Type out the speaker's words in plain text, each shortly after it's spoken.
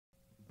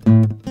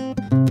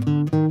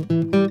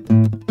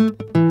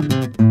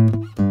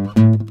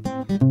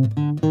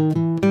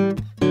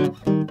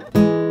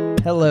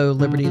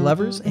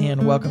lovers,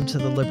 and welcome to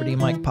the Liberty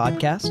Mike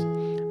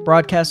podcast,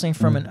 broadcasting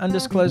from an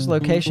undisclosed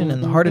location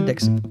in the heart of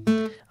Dixie.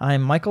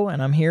 I'm Michael,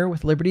 and I'm here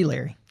with Liberty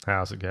Larry.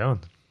 How's it going?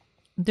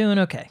 Doing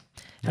okay.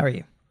 How are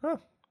you? Oh,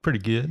 pretty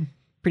good.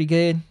 Pretty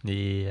good?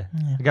 Yeah.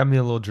 I got me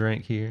a little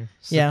drink here,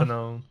 sipping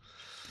on.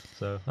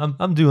 So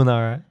I'm doing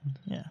all right.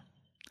 Yeah.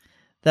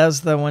 That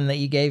was the one that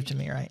you gave to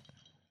me, right?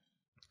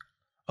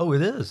 Oh,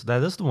 it is.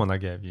 That is the one I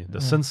gave you,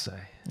 the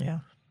Sensei. Yeah.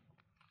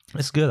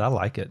 It's good. I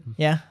like it.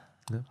 Yeah.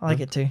 I like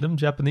it too. Them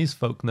Japanese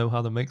folk know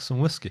how to make some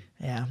whiskey.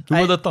 Yeah. Who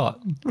would have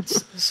thought?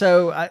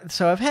 So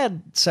I've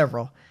had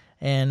several,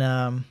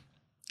 and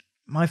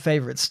my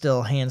favorite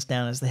still, hands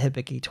down, is the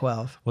Hibiki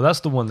 12. Well,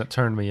 that's the one that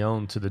turned me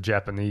on to the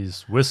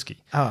Japanese whiskey.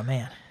 Oh,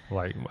 man.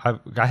 Like,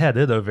 I had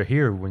it over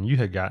here when you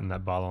had gotten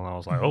that bottle, and I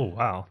was like, oh,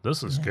 wow,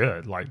 this is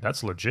good. Like,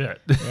 that's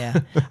legit. Yeah.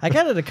 I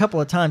got it a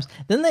couple of times.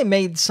 Then they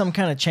made some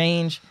kind of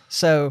change.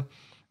 So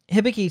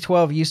Hibiki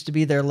 12 used to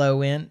be their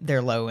low end,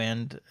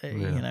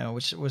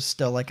 which was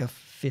still like a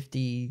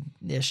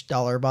 $50-ish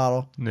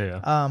bottle.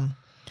 Yeah.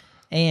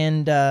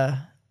 And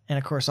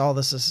of course, all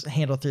this is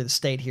handled through the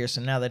state here,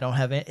 so now they don't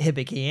have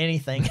Hibiki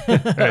anything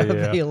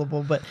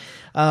available. But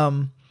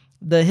the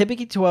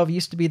Hibiki 12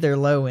 used to be their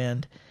low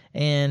end,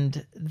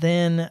 and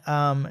then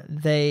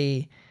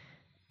they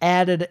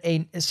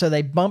added so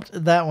they bumped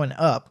that one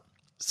up.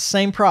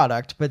 Same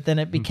product, but then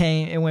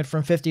it went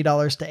from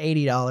 $50 to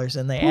 $80,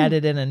 and they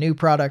added in a new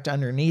product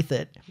underneath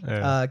it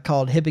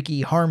called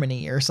Hibiki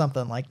Harmony or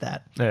something like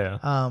that.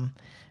 Yeah.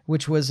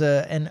 Which was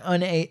an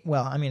unaged.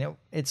 Well, I mean,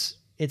 it's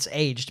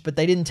aged, but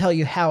they didn't tell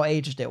you how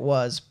aged it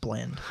was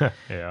blend.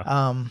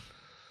 Yeah.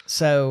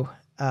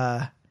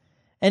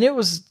 And it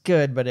was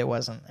good, but it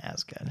wasn't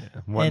as good.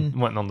 Yeah.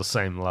 Wasn't on the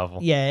same level.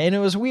 Yeah, and it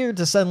was weird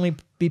to suddenly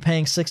be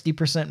paying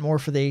 60% more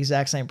for the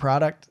exact same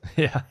product.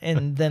 Yeah.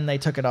 And then they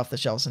took it off the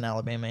shelves in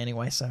Alabama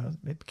anyway, so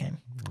it became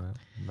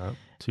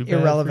too bad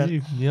irrelevant. For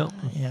you. Yep.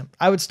 Yeah.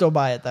 I would still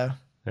buy it, though.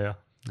 Yeah.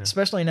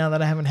 Especially now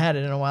that I haven't had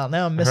it in a while.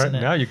 Now I'm missing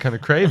it. Now you're kind of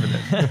craving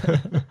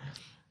it.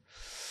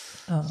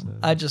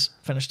 I just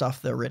finished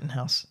off the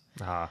Rittenhouse.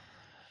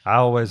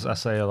 I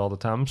say it all the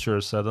time. I'm sure I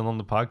said it on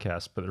the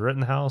podcast, but the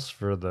Rittenhouse,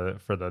 for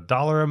the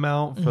dollar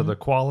amount, for the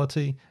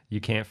quality,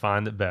 you can't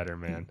find it better,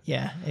 man.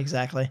 Yeah,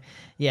 exactly.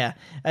 Yeah,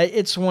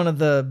 it's one of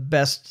the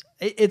best.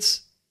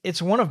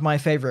 It's one of my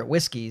favorite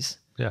whiskeys.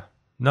 Yeah,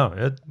 no,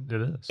 it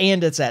is,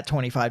 and it's at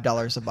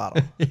 $25 a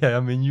bottle. Yeah,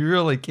 I mean, you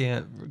really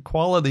can't,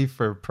 quality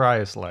for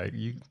price, like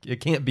it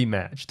can't be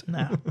matched.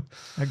 No,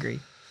 agreed.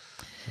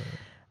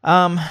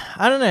 I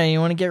don't know. You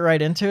want to get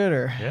right into it,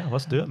 or? Yeah,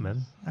 let's do it,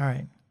 man. All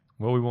right.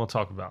 What do we want to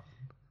talk about?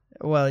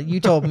 Well, you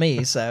told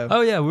me, so.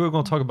 Oh, yeah, we were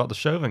going to talk about the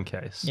Chauvin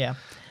case. Yeah.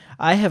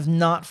 I have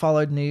not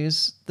followed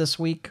news this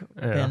week.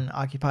 Been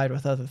occupied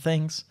with other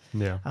things.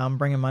 Yeah.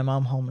 Bringing my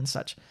mom home and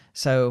such.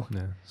 So,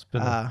 yeah, it's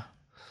been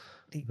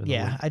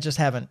I just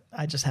haven't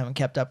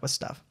kept up with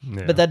stuff.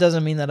 Yeah. But that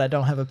doesn't mean that I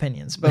don't have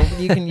opinions. But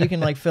you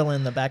can like fill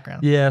in the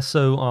background. Yeah,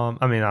 so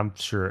I mean, I'm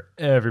sure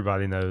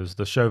everybody knows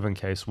the Chauvin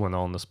case went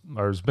on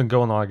has been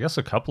going on, I guess,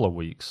 a couple of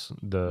weeks.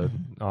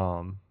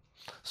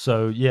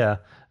 So yeah,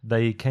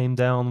 they came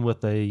down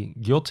with a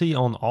guilty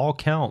on all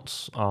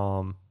counts.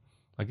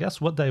 I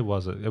guess, what day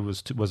was it?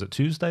 Was it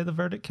Tuesday the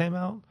verdict came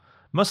out?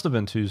 Must have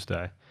been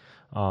Tuesday.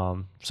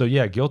 So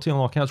yeah, guilty on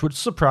all counts, which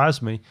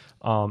surprised me.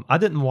 I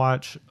didn't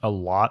watch a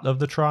lot of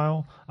the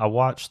trial. I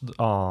watched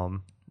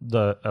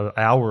the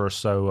hour or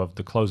so of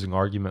the closing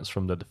arguments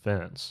from the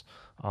defense.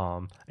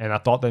 And I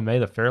thought they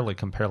made a fairly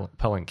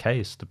compelling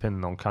case,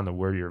 depending on kind of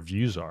where your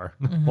views are.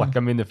 Like, I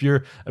mean, if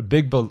you're a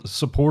big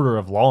supporter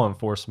of law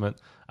enforcement,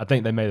 I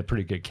think they made a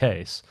pretty good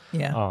case.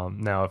 Yeah.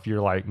 Now, if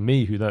you're like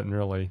me, who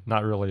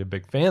not really a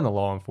big fan of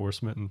law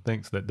enforcement and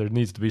thinks that there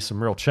needs to be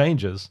some real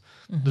changes,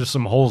 there's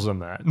some holes in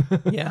that.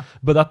 Yeah.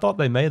 But I thought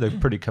they made a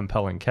pretty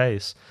compelling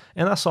case,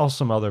 and I saw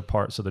some other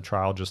parts of the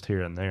trial just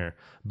here and there.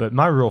 But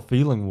my real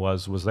feeling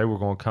was they were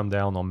going to come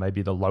down on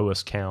maybe the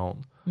lowest count.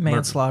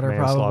 Manslaughter,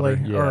 probably,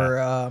 yeah.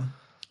 Or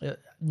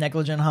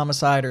negligent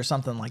homicide or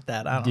something like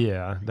that. I don't know.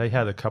 Yeah, they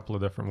had a couple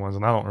of different ones,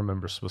 and I don't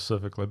remember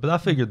specifically. But I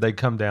figured they'd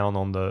come down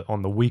on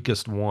the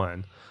weakest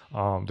one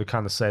to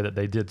kind of say that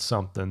they did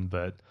something,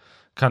 but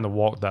kind of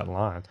walk that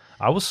line.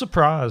 I was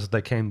surprised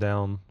they came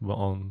down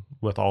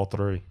with all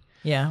three.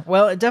 Yeah,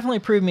 well, it definitely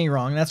proved me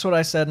wrong. That's what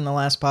I said in the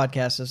last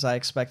podcast, is I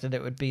expected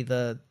it would be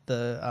the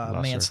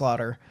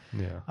manslaughter,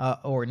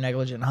 or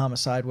negligent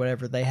homicide,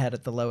 whatever they had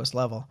at the lowest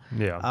level.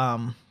 Yeah.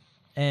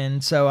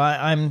 And so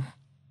I'm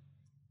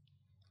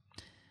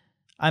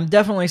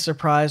definitely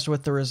surprised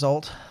with the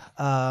result.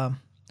 I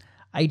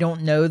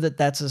don't know that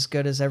that's as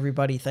good as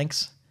everybody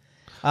thinks.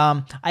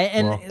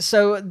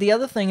 So the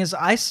other thing is,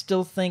 I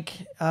still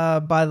think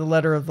by the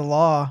letter of the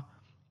law,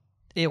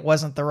 it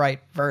wasn't the right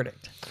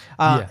verdict.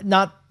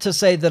 Not to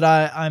say that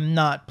I'm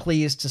not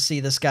pleased to see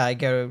this guy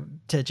go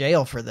to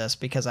jail for this,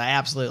 because I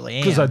absolutely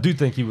am. Because I do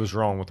think he was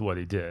wrong with what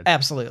he did.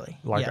 Absolutely.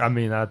 I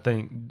mean, I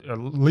think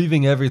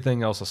leaving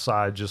everything else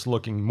aside, just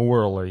looking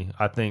morally,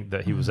 I think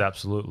that he was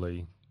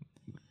absolutely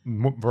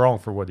wrong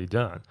for what he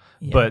done.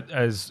 Yeah. But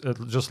as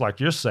just like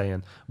you're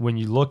saying, when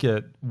you look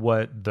at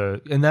what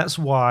and that's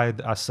why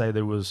I say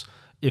there was,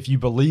 if you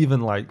believe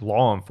in like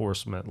law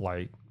enforcement,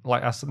 like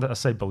I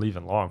say believe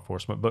in law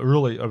enforcement, but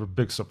really a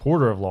big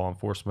supporter of law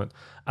enforcement,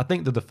 I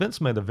think the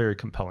defense made a very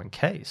compelling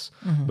case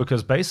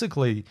because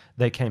basically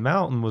they came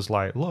out and was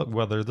like, look,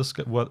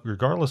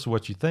 regardless of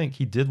what you think,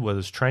 he did what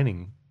his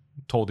training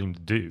told him to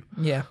do.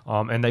 Yeah.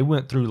 And they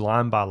went through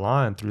line by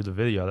line through the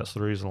video. That's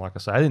the reason, like I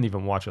said, I didn't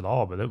even watch it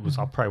all, but it was,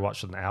 I probably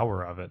watched an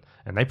hour of it,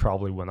 and they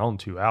probably went on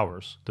 2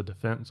 hours, the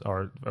defense,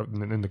 or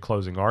in the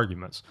closing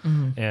arguments.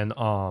 And,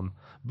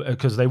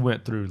 because they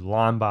went through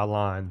line by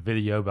line,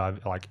 video by,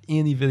 like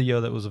any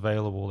video that was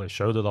available, they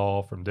showed it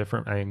all from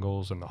different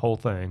angles and the whole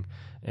thing.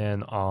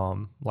 And,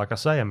 like I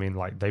say, I mean,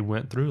 like they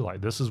went through,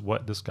 like, this is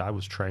what this guy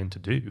was trained to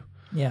do.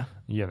 Yeah.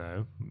 You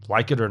know,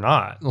 like it or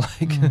not,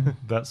 like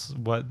that's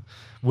what,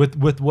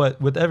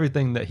 with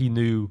everything that he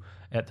knew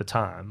at the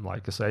time,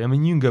 like I say, I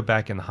mean, you can go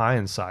back in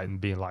hindsight and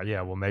being like,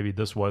 yeah, well, maybe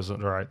this wasn't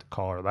the right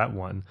call or that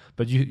one,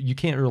 but you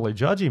can't really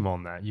judge him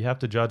on that. You have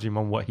to judge him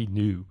on what he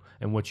knew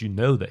and what you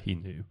know that he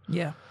knew.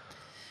 Yeah.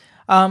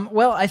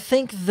 Well, I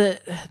think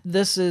that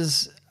this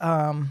is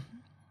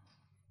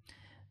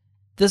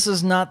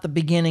not the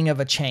beginning of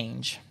a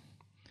change.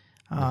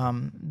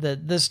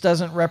 That this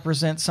doesn't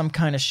represent some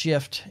kind of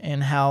shift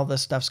in how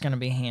this stuff's going to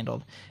be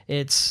handled.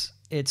 It's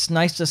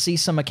nice to see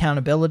some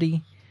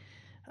accountability.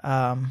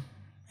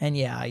 And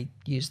yeah, I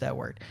used that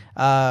word.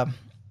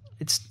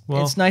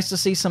 It's nice to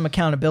see some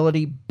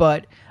accountability,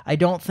 but I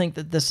don't think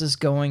that this is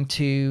going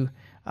to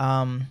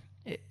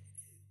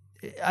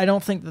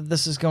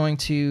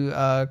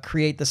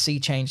create the sea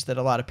change that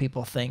a lot of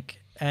people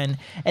think. And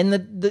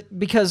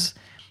because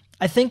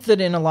I think that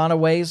in a lot of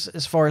ways,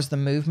 as far as the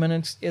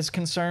movement is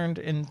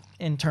concerned,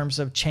 in terms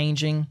of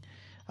changing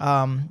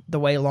the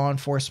way law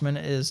enforcement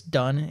is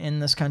done in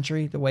this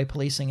country, the way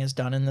policing is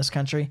done in this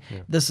country,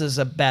 this is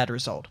a bad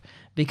result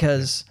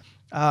because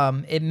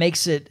it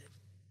makes it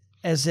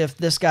as if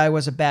this guy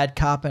was a bad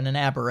cop and an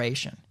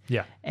aberration.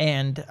 Yeah.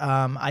 And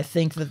I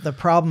think that the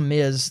problem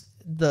is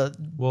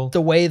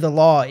the way the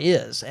law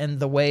is and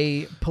the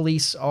way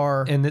police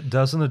are, and it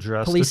doesn't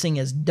address policing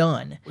is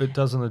done. It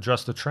doesn't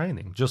address the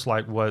training, just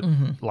like what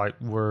like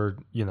we're,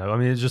 you know, I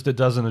mean, it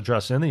doesn't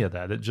address any of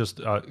that. It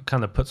just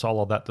kind of puts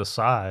all of that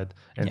aside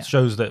and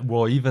shows that,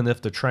 well, even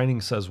if the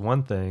training says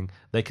one thing,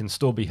 they can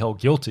still be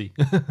held guilty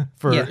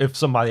for if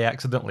somebody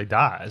accidentally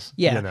dies.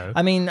 Yeah, you know?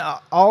 I mean,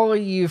 all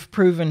you've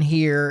proven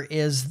here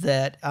is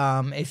that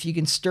if you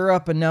can stir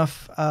up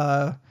enough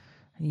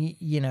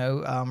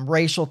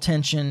racial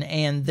tension,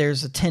 and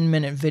there's a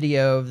 10-minute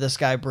video of this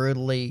guy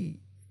brutally.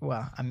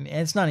 Well, I mean,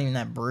 it's not even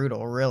that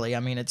brutal, really. I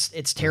mean,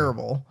 it's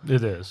terrible.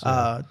 It is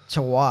to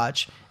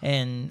watch,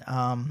 and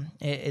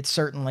it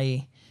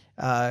certainly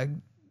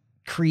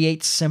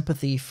creates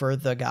sympathy for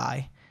the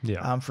guy.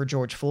 Yeah. For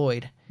George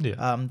Floyd.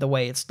 Yeah. The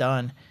way it's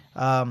done.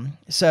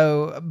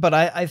 But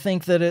I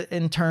think that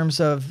in terms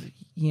of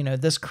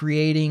this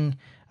creating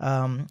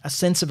a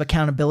sense of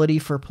accountability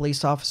for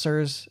police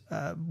officers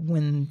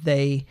when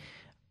they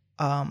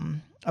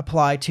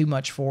apply too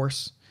much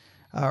force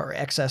or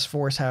excess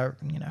force, however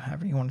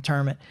you want to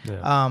term it.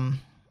 Yeah.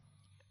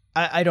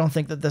 I don't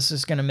think that this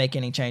is going to make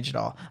any change at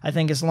all. I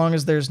think as long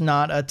as there's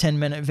not a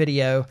 10-minute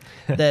video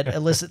that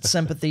elicits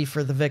sympathy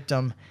for the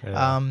victim,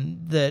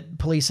 that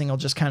policing will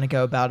just kind of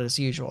go about as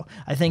usual.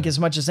 I think as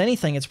much as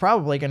anything, it's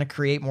probably going to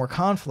create more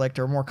conflict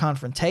or more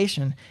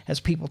confrontation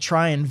as people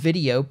try and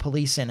video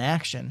police in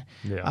action.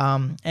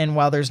 Yeah. And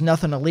while there's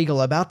nothing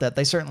illegal about that,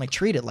 they certainly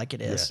treat it like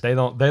it is. Yeah,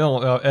 they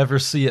don't ever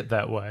see it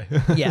that way.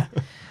 Yeah.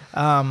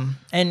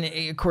 And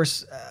of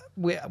course,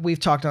 we've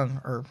talked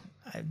on, or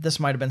this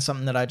might have been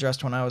something that I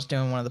addressed when I was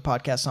doing one of the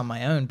podcasts on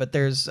my own, but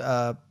there was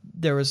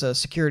a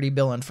security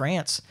bill in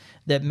France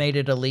that made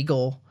it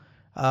illegal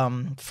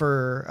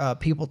for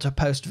people to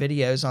post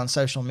videos on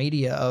social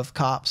media of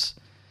cops.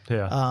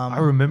 Yeah, I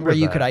remember where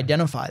you could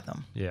identify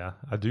them. Yeah,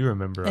 I do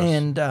remember.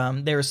 And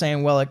they were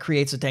saying, well, it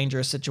creates a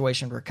dangerous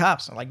situation for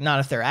cops. I'm like,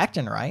 not if they're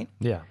acting right.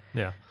 Yeah,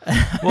 yeah.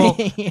 Well,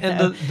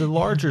 and the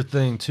larger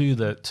thing too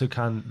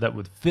that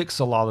would fix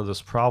a lot of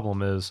this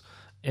problem is.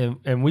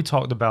 And we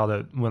talked about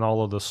it when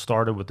all of this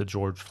started with the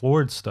George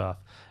Floyd stuff,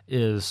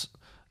 is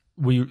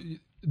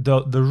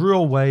the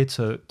real way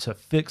to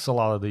fix a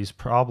lot of these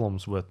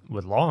problems with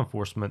law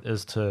enforcement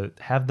is to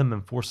have them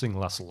enforcing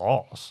less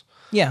laws.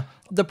 Yeah.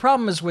 The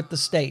problem is with the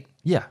state.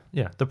 Yeah,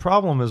 yeah. The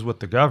problem is with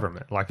the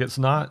government. Like, it's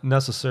not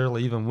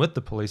necessarily even with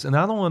the police. And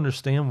I don't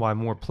understand why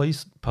more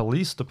police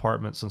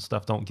departments and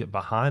stuff don't get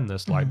behind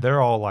this. Like,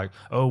 they're all like,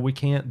 oh, we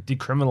can't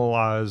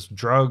decriminalize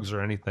drugs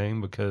or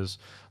anything because,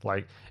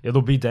 like,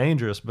 it'll be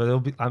dangerous. But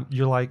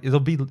it'll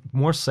be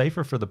more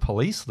safer for the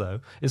police, though.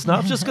 It's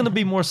not just going to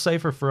be more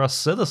safer for us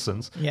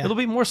citizens. Yeah. It'll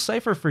be more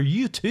safer for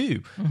you,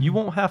 too. You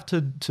won't have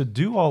to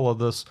do all of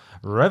this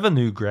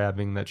revenue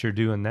grabbing that you're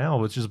doing now,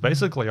 which is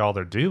basically all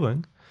they're doing.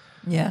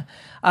 Yeah.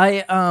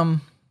 I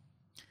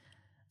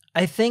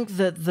I think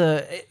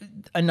that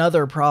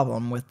another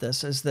problem with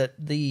this is that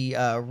the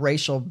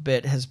racial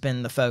bit has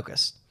been the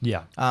focus.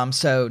 Yeah.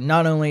 So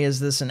not only is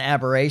this an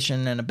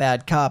aberration and a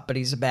bad cop, but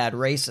he's a bad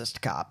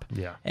racist cop.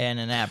 Yeah. And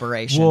an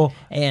aberration. Well,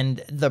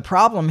 and the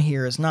problem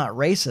here is not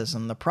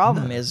racism. The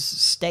problem is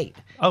state.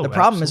 Oh, the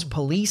problem absolutely. is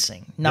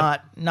policing,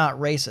 not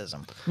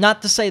racism.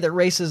 Not to say that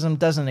racism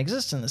doesn't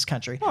exist in this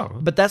country,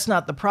 but that's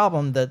not the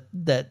problem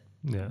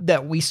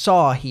that we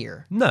saw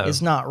here. No.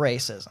 Is not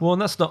racism. Well,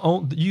 and that's the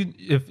only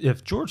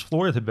if George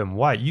Floyd had been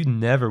white, you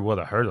never would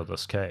have heard of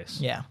this case.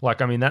 Yeah.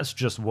 Like, I mean, that's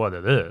just what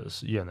it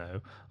is, you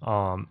know.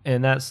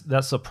 And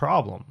that's a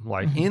problem.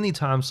 Like,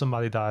 anytime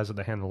somebody dies at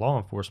the hand of law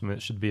enforcement,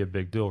 it should be a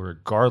big deal,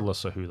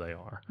 regardless of who they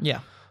are. Yeah.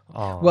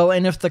 Well,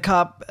 and if the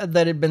cop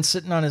that had been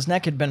sitting on his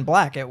neck had been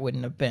black, it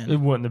wouldn't have been. It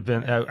wouldn't have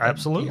been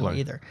absolutely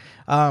either.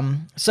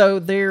 So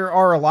there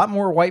are a lot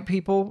more white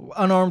people,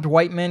 unarmed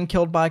white men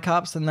killed by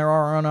cops than there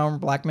are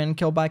unarmed black men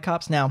killed by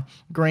cops. Now,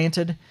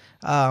 granted,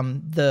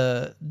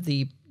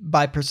 the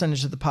by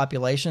percentage of the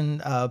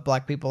population,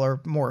 black people are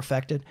more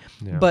affected,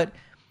 but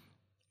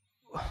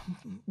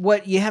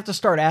what you have to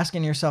start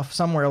asking yourself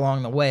somewhere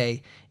along the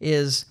way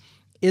is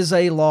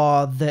a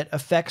law that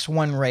affects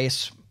one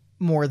race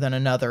more than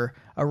another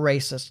a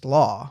racist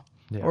law?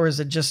 Yeah. Or is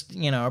it just,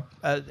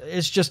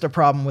 it's just a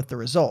problem with the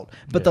result?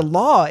 But the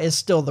law is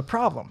still the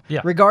problem,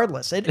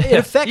 regardless. It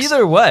affects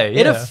either way.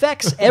 It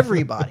affects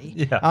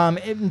everybody.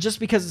 Just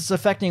because it's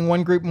affecting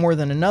one group more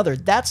than another,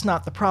 that's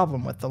not the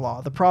problem with the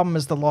law. The problem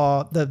is the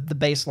law, the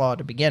base law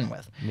to begin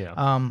with.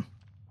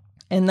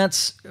 And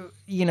that's,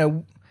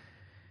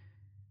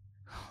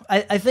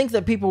 I think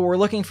that people were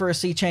looking for a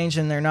sea change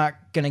and they're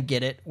not going to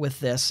get it with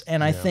this.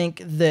 And I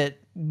think that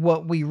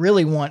what we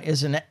really want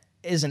is an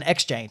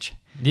exchange.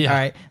 All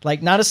right.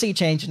 Like, not a sea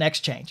change, an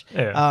exchange.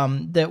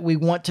 That we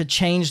want to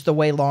change the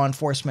way law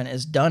enforcement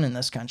is done in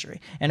this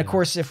country. And of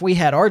course, if we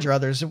had our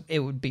druthers, it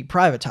would be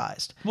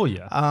privatized. Well,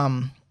 yeah.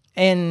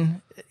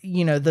 And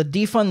the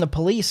defund the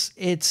police,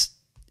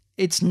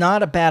 it's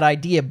not a bad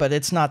idea, but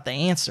it's not the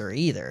answer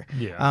either.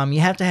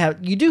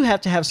 You do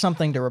have to have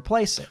something to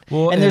replace it.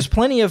 Well, and there's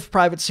plenty of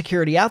private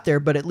security out there,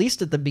 but at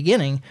least at the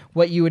beginning,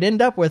 what you would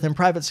end up with in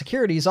private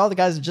security is all the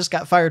guys that just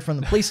got fired from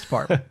the police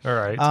department. All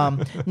right.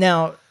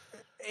 Now,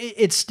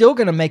 it's still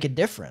going to make a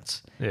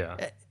difference.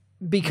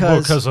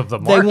 Because of the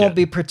market. They won't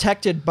be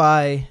protected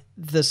by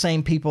the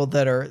same people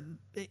that are,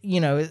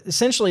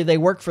 essentially they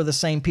work for the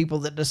same people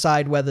that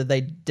decide whether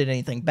they did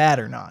anything bad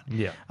or not.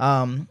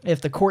 If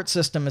the court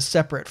system is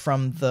separate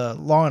from the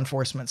law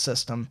enforcement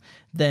system,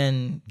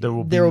 then there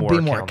will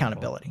be more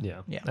accountability.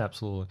 Yeah,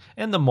 absolutely.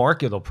 And the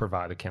market will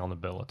provide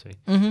accountability.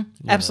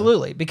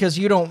 Absolutely, because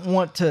you don't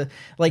want to,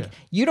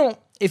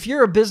 if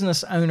you're a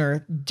business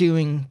owner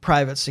doing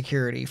private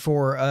security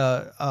for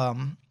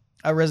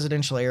a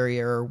residential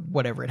area or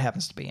whatever it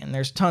happens to be, and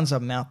there's tons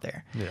of them out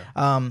there.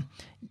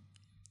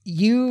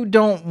 You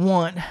don't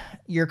want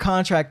your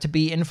contract to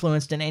be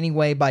influenced in any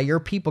way by your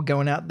people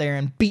going out there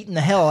and beating the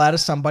hell out of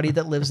somebody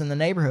that lives in the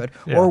neighborhood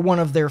or one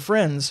of their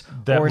friends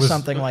or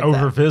something like that.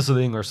 Over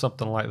visiting or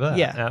something like that.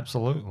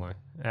 Absolutely.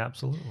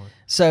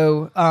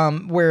 So,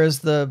 whereas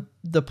the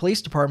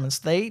police departments,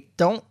 they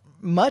don't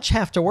much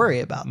have to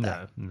worry about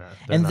that. No.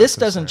 And this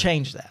doesn't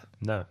change that.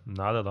 No,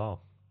 not at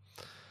all.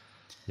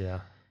 Yeah.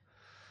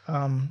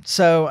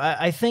 So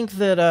I think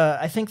that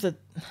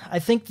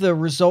the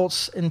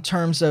results in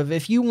terms of,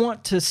 if you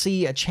want to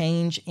see a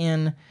change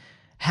in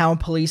how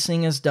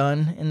policing is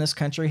done in this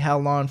country, how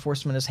law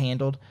enforcement is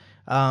handled,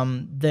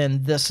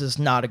 then this is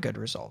not a good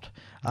result.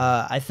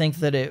 I think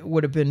that it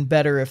would have been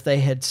better if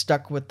they had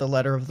stuck with the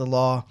letter of the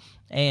law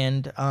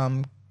and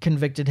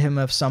convicted him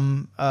of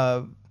some,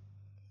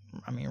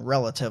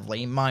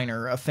 relatively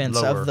minor offense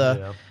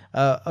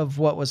of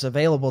what was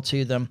available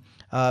to them.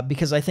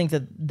 Because I think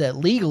that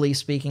legally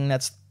speaking,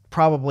 that's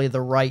probably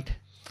the right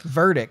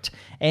verdict.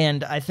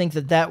 And I think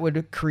that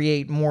would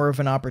create more of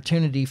an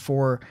opportunity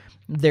for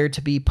there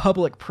to be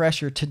public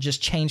pressure to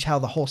just change how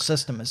the whole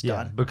system is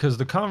done. Because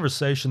the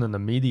conversation in the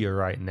media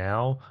right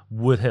now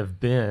would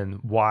have been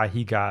why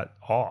he got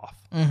off.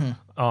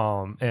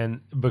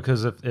 And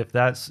because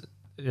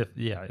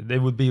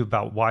it would be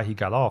about why he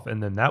got off,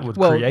 and then that would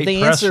create the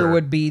pressure. Answer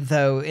would be,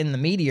 though, in the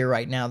media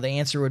right now, the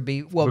answer would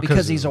be,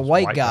 because he's a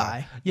white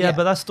guy. Yeah,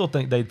 but I still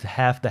think they'd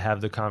have to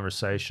have the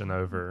conversation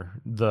over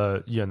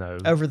the,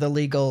 over the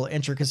legal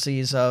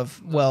intricacies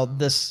of,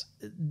 this.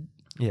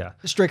 Yeah.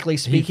 Strictly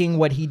speaking,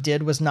 what he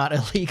did was not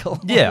illegal.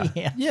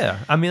 Yeah.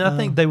 I mean, I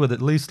think they would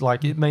at least,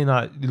 it may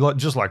not,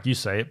 just like you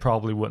say, it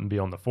probably wouldn't be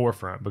on the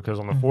forefront, because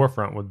on the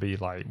forefront would be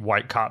like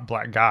white cop,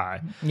 black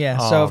guy. Yeah.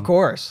 So of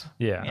course.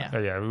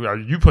 Yeah.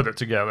 You put it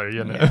together,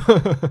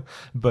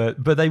 but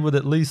it would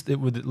at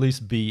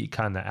least be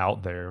kind of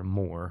out there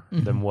more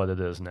than what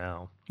it is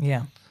now.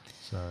 Yeah.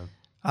 So.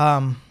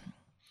 And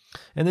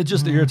it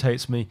just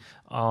irritates me.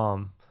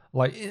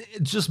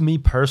 It's just me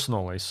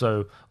personally.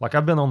 So,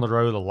 I've been on the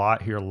road a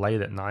lot here late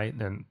at night,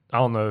 and I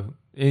don't know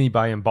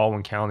anybody in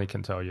Baldwin County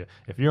can tell you,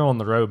 if you're on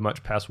the road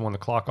much past 1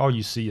 o'clock, all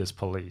you see is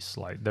police.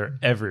 Like, they're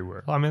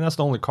everywhere. I mean, that's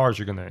the only cars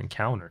you're going to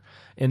encounter.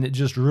 And it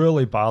just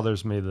really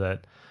bothers me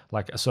that,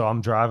 like, so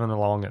I'm driving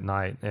along at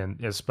night,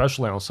 and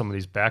especially on some of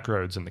these back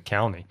roads in the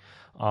county,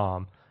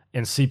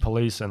 and see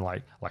police, and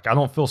like I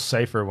don't feel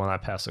safer when I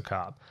pass a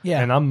cop.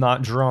 Yeah. And I'm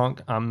not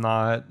drunk. I'm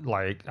not,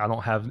 like, I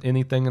don't have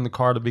anything in the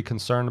car to be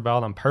concerned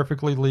about. I'm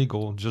perfectly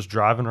legal, just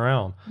driving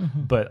around.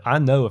 But I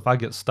know if I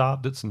get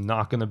stopped, it's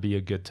not going to be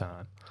a good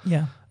time.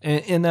 Yeah.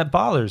 And that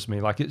bothers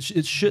me. Like, it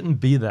shouldn't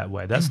be that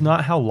way. That's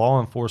not how law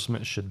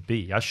enforcement should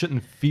be. I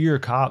shouldn't fear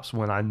cops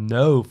when I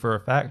know for a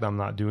fact I'm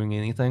not doing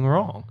anything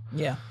wrong.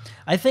 Yeah.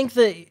 I think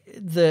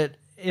that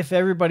if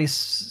everybody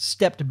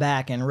stepped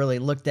back and really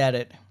looked at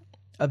it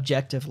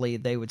objectively,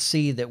 they would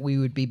see that we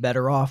would be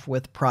better off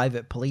with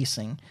private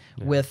policing,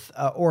 with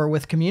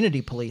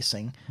community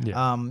policing,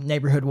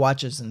 neighborhood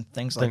watches and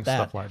things like that.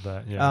 Stuff like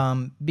that,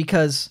 yeah.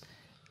 Because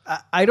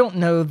I don't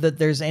know that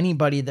there's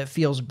anybody that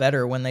feels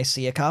better when they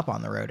see a cop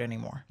on the road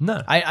anymore.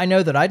 No. I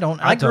know that I don't.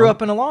 I grew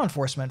up in a law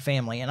enforcement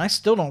family, and I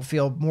still don't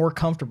feel more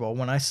comfortable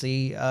when I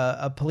see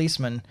a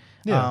policeman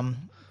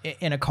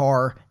in a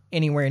car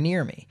anywhere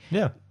near me.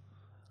 Yeah.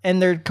 And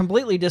they're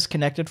completely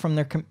disconnected from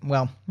their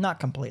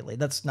not completely.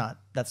 That's not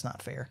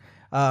fair.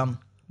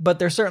 But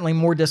they're certainly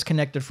more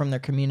disconnected from their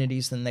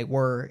communities than they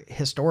were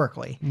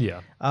historically.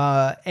 Yeah.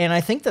 And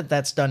I think that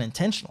that's done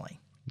intentionally.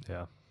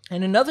 Yeah.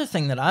 And another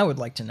thing that I would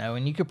like to know,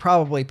 and you could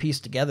probably piece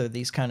together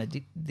these kind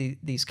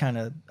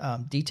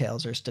of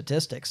details or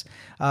statistics,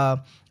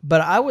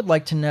 but I would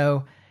like to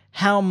know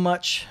how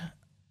much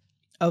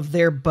of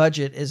their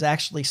budget is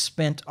actually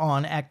spent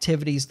on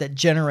activities that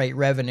generate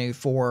revenue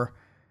for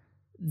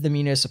the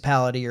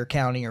municipality or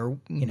county or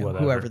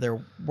whoever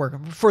they're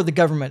working for, the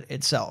government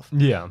itself.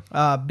 Yeah.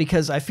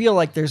 Because I feel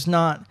like there's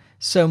not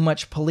so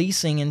much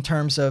policing in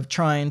terms of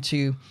trying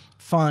to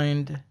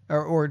find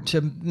or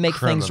to make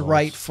criminals. Things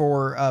right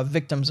for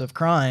victims of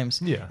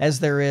crimes, as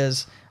there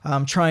is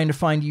trying to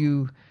find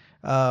you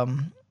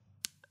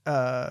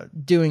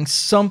doing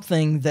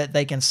something that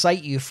they can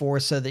cite you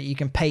for so that you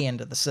can pay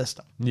into the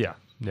system. Yeah.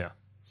 Yeah.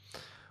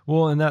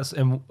 Well, and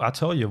I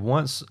tell you,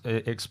 once,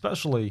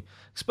 especially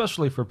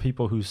for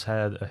people who's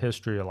had a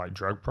history of like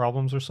drug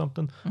problems or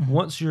something,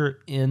 once you're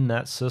in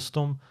that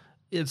system,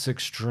 it's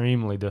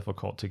extremely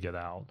difficult to get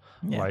out.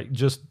 Yeah. Like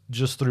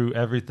just through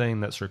everything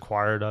that's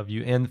required of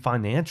you, and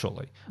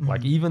financially.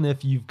 Like, even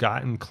if you've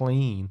gotten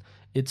clean,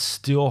 it's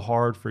still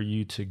hard for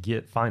you to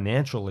get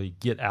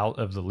out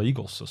of the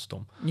legal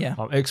system. Yeah.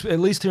 At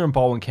least here in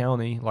Baldwin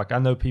County, like, I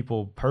know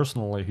people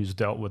personally who's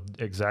dealt with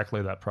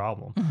exactly that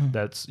problem.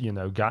 That's,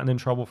 gotten in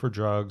trouble for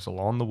drugs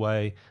along the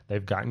way.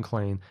 They've gotten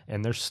clean,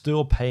 and they're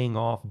still paying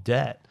off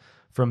debt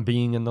from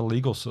being in the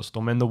legal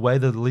system. And the way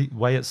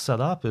way it's set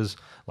up is,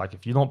 like,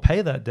 if you don't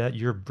pay that debt,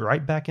 you're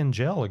right back in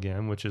jail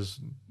again, which is,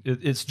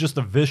 it's just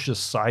a vicious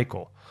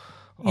cycle.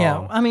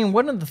 Yeah. I mean,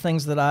 one of the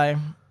things that I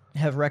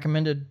have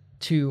recommended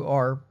to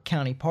our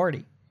county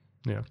party,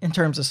 in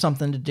terms of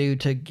something to do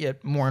to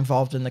get more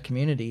involved in the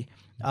community,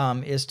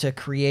 is to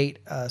create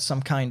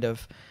some kind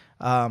of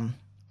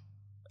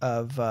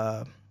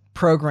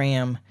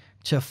program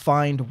to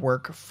find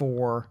work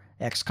for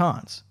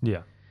ex-cons.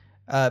 Yeah.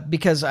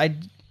 Because I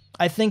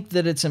think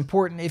that it's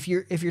important if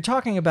you're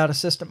talking about a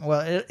system.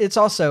 Well, it's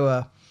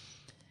also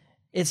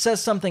it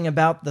says something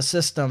about the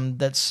system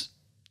that's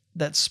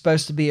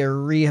supposed to be a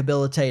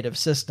rehabilitative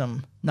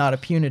system, not a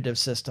punitive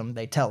system.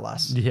 They tell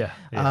us,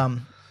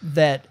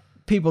 that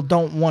people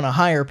don't want to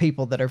hire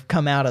people that have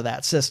come out of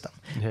that system.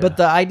 Yeah. But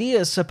the idea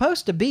is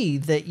supposed to be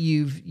that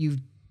you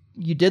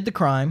did the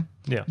crime,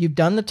 you've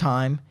done the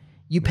time,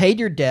 you paid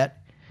your debt.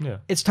 Yeah.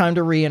 It's time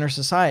to re-enter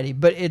society.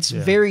 But it's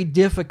very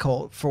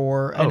difficult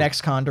for an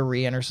ex-con to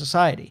re-enter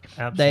society.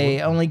 Absolutely.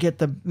 They only get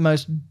the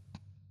most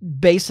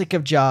basic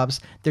of jobs.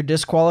 They're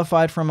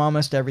disqualified from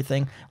almost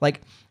everything.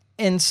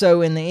 And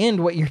so in the end,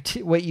 what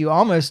you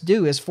almost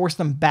do is force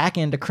them back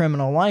into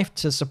criminal life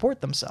to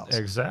support themselves.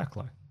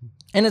 Exactly.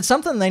 And it's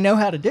something they know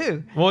how to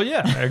do. Well,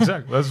 yeah,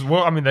 exactly.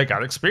 They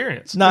got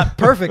experience. Not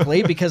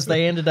perfectly, because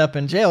they ended up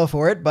in jail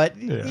for it, but,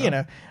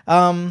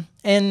 and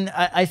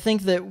I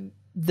think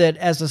that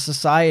as a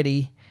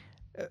society,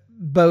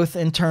 both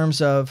in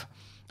terms of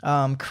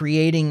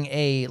creating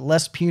a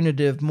less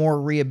punitive, more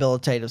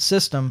rehabilitative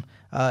system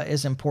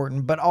is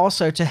important, but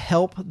also to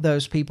help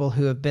those people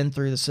who have been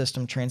through the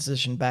system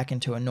transition back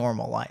into a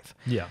normal life.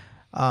 Yeah.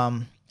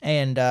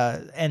 And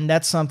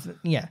that's something.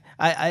 Yeah,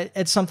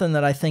 it's something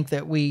that I think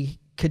that we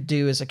could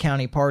do as a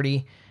county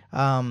party.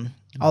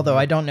 Although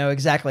I don't know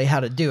exactly how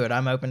to do it,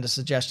 I'm open to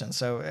suggestions.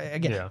 So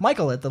again,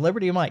 Michael at the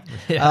Liberty of Mike.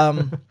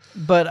 Yeah.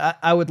 But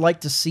I would like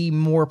to see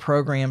more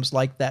programs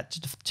like that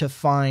to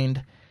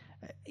find,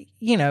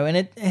 and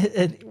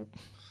it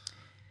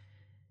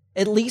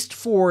at least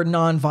for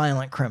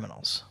nonviolent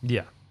criminals.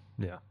 Yeah,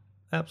 yeah,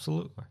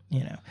 absolutely.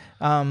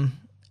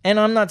 And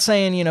I'm not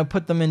saying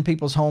put them in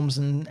people's homes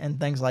and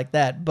things like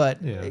that, but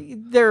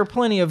there are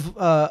plenty of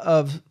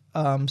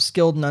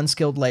skilled and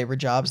unskilled labor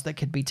jobs that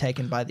could be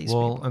taken by these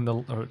people.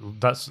 Well, and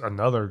that's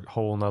another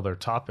whole other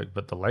topic,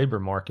 but the labor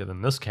market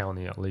in this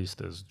county, at least,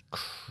 is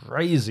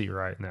crazy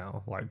right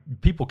now. Like,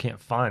 people can't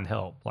find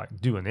help, like,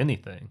 doing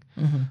anything.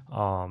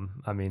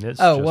 I mean, it's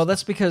well,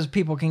 that's because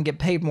people can get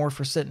paid more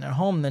for sitting at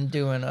home than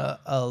doing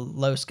a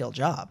low-skill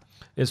job.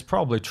 It's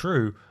probably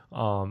true.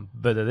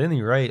 But at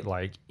any rate,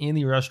 like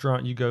any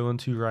restaurant you go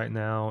into right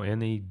now,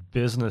 any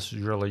business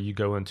really you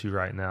go into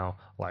right now,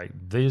 like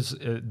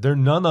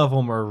none of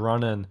them are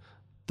running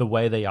the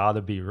way they ought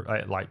to be,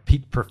 right? Like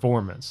peak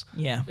performance.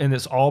 Yeah. And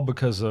it's all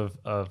because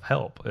of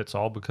help. It's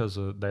all because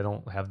they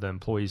don't have the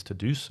employees to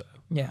do so.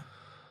 Yeah.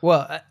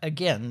 Well,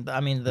 again, I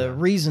mean, the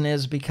reason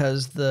is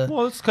because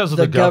it's because of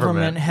the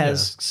government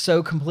has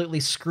so completely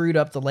screwed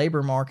up the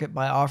labor market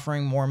by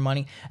offering more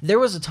money. There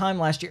was a time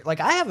last year, like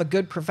I have a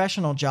good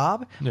professional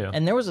job,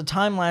 and there was a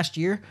time last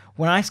year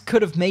when I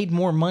could have made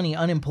more money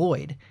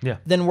unemployed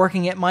than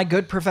working at my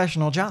good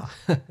professional job.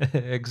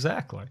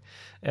 Exactly.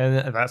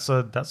 And that's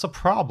a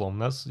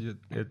problem.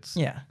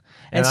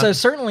 And so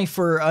certainly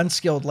for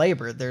unskilled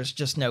labor, there's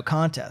just no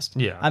contest.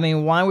 Yeah. I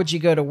mean, why would you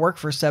go to work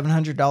for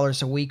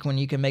 $700 a week when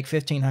you can make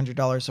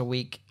 $1,500 a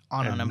week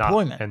on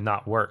unemployment? And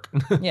not work.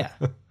 Yeah.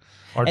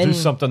 Or do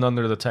something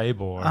under the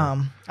table. Or...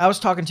 I was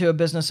talking to a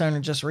business owner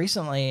just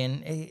recently,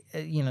 and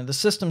the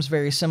system's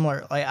very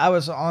similar. Like I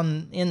was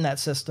in that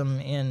system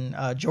in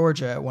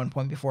Georgia at one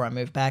point before I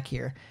moved back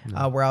here,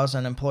 where I was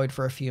unemployed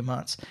for a few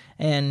months.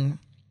 And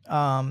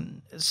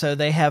so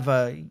they have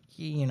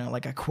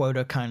like a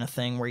quota kind of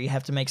thing where you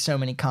have to make so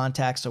many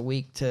contacts a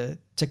week to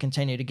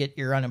continue to get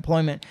your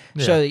unemployment,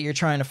 show that you're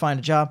trying to find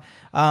a job.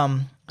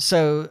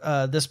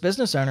 So this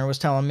business owner was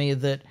telling me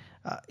that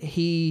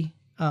he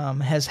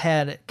has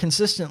had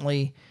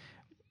consistently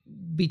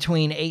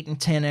between 8 and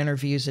 10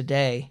 interviews a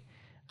day,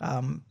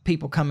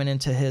 people coming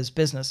into his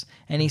business.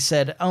 And he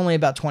said only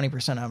about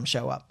 20% of them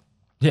show up.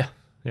 Yeah.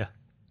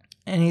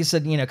 And he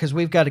said, because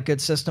we've got a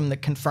good system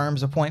that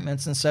confirms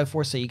appointments and so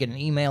forth, so you get an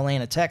email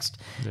and a text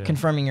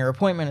confirming your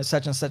appointment at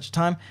such and such a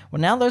time.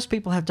 Well, now those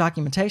people have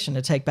documentation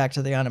to take back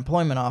to the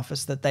unemployment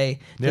office that they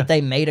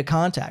made a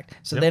contact,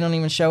 so they don't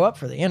even show up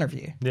for the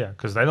interview. Yeah,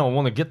 because they don't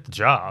want to get the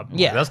job.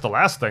 Yeah. That's the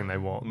last thing they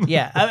want.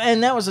 Yeah,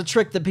 and that was a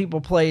trick that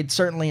people played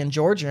certainly in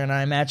Georgia, and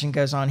I imagine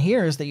goes on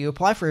here, is that you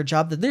apply for a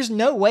job that there's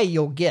no way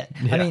you'll get.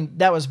 Yeah. I mean,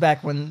 that was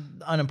back when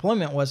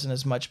unemployment wasn't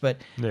as much, but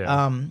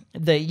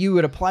that you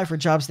would apply for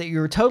jobs that you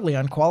were totally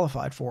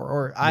unqualified for,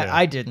 or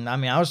I didn't. I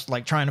mean, I was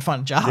like trying to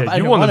find a job. I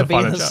didn't want to be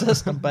in the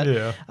system,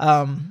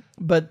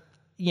 but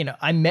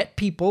I met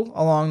people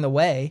along the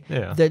way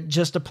that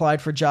just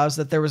applied for jobs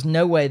that there was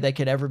no way they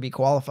could ever be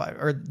qualified,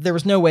 or there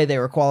was no way they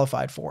were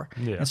qualified for.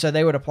 Yeah. And so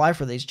they would apply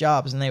for these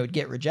jobs and they would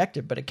get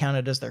rejected, but it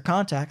counted as their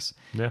contacts.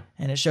 Yeah.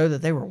 And it showed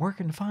that they were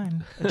working to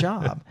find a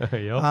job.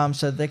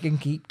 So they can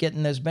keep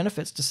getting those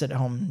benefits to sit at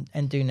home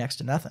and do next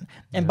to nothing.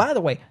 And by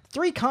the way,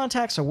 3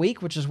 contacts a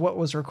week, which is what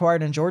was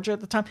required in Georgia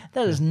at the time,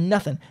 that is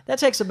nothing. That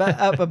takes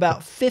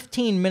about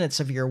 15 minutes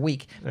of your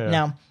week. Yeah.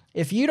 Now,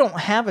 if you don't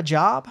have a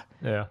job,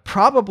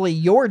 probably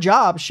your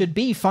job should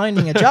be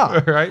finding a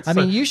job. Right? I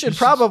mean, you should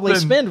probably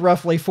spend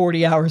roughly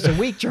 40 hours a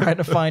week trying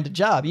to find a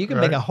job. You can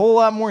make a whole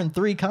lot more than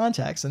 3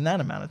 contacts in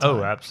that amount of time.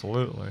 Oh,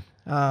 absolutely.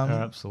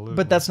 Absolutely.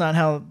 But that's not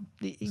how how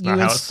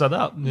it's set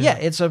up. Yeah,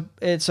 it's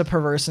a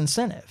perverse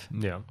incentive.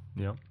 Yeah.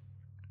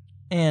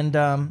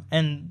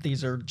 And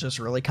these are just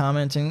really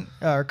common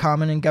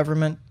in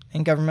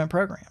government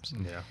programs.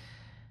 Yeah.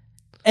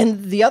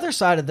 And the other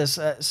side of this,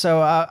 so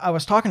I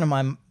was talking to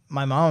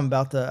my mom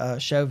about the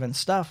Chauvin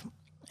stuff,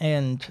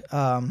 and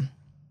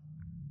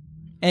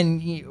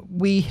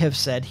we have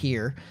said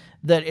here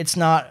that it's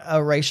not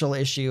a racial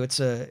issue; it's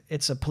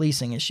a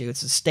policing issue,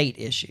 it's a state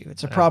issue,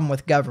 it's a problem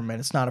with government,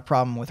 it's not a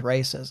problem with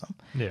racism.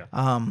 Yeah.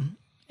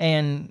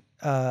 And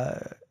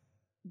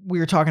we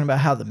were talking about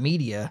how the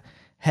media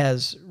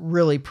has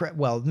really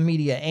the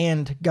media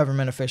and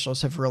government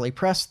officials have really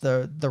pressed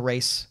the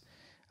race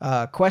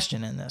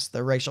question in this,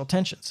 the racial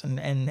tensions,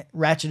 and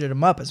ratcheted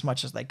them up as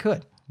much as they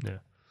could. Yeah.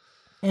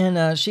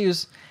 And she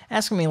was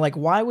asking me, like,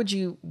 why would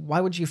you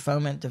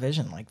foment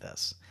division like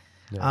this?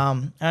 Yeah.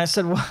 And I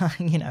said, well,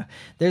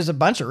 there's a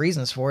bunch of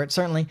reasons for it.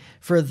 Certainly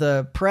for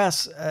the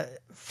press,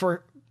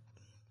 for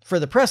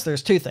the press,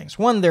 there's 2 things.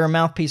 One, they're a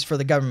mouthpiece for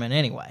the government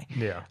anyway.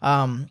 Yeah.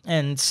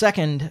 And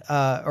second,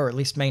 or at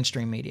least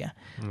mainstream media.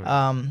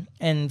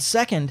 And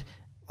second,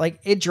 like,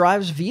 it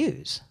drives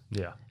views.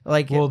 Yeah.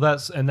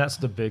 That's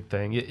the big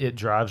thing. It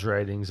drives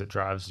ratings, it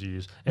drives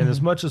views. And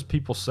as much as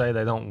people say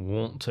they don't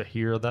want to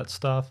hear that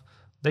stuff,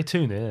 they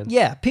tune in.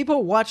 Yeah,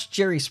 people watch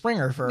Jerry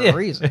Springer for a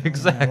reason.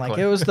 Exactly. Like,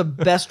 it was the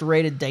best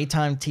rated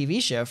daytime TV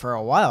show for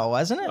a while,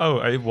 wasn't it? Oh,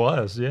 it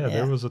was. Yeah,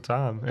 there was a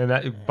time. And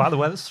that, by the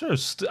way, that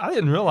show's I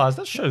didn't realize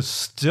that show's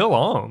still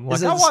on.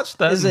 Like, I watched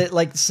that. Is it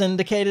like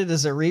syndicated?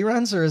 Is it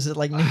reruns, or is it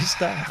like new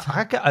stuff?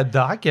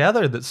 I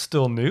gather that's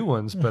still new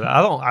ones, but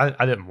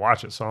I didn't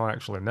watch it, so I don't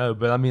actually know.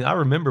 But I mean, I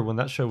remember when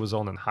that show was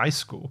on in high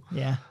school.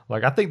 Yeah.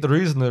 Like, I think the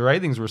reason the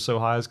ratings were so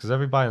high is because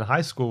everybody in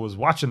high school was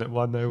watching it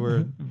when they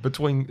were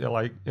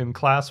in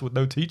class class with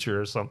no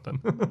teacher or something.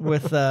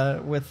 with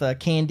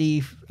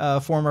Candy,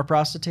 former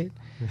prostitute.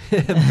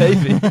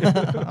 Maybe.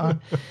 I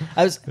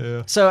was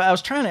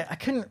trying to. I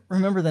couldn't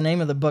remember the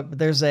name of the book, but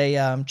there's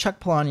a Chuck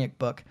Palahniuk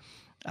book.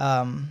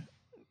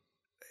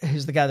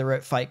 Who's the guy that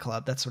wrote Fight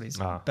Club? That's what he's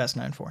best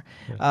known for.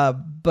 Yeah.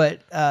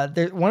 But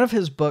one of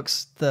his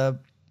books, the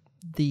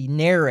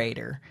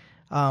narrator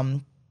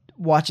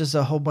watches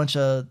a whole bunch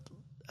of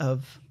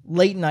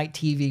late night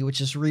TV,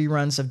 which is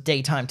reruns of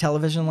daytime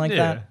television like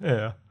that.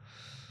 Yeah.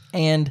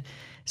 And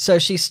so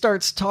she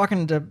starts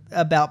talking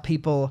about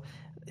people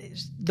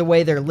the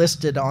way they're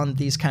listed on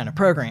these kind of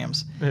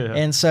programs. Yeah.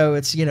 And so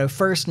it's,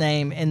 first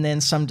name and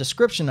then some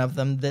description of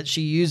them that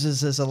she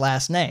uses as a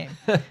last name.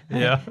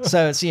 Yeah.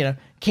 So it's,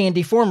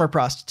 Candy, former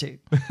prostitute.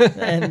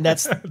 And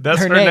that's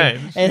her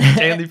name. And,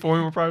 Candy,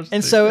 former prostitute.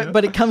 And so,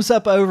 but it comes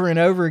up over and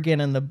over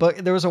again in the book.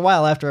 There was a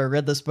while after I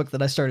read this book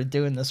that I started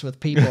doing this with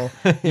people,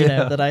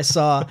 that I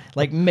saw,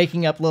 like,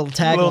 making up little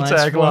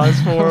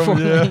taglines for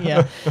them.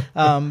 Yeah.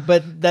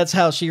 But that's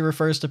how she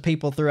refers to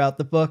people throughout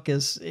the book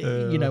is,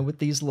 with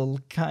these little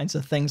kinds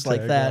of things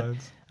like that.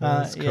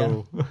 That's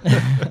cool.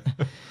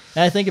 And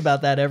I think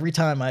about that every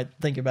time I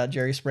think about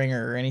Jerry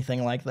Springer or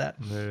anything like that.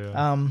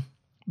 Yeah.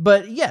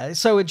 But yeah,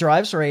 so it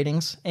drives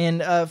ratings,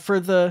 and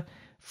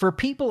for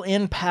people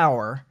in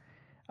power,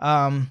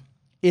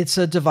 it's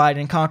a divide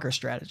and conquer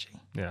strategy.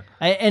 Yeah,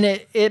 and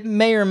it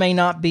may or may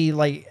not be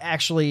like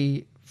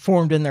actually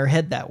formed in their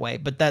head that way,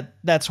 but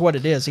that's what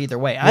it is either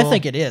way. Well, I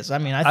think it is. I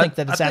mean, I think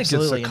that it's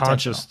absolutely it's a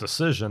conscious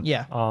decision.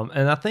 Yeah.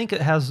 And I think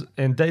it has,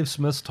 and Dave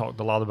Smith's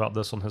talked a lot about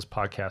this on his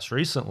podcast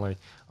recently,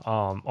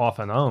 off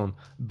and on,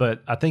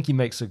 but I think he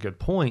makes a good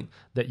point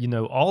that,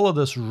 all of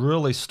this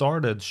really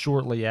started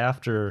shortly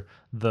after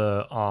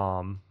the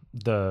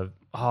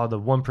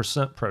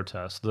 1%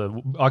 protest,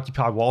 the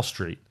Occupy Wall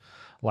Street.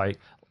 Like,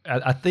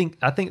 I think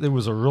there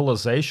was a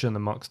realization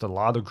amongst a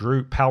lot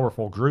of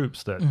powerful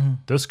groups that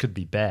this could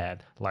be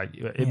bad. Like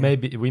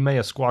we may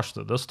have squashed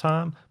it this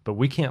time, but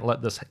we can't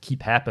let this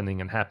keep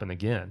happening and happen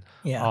again.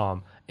 Yeah.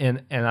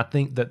 And I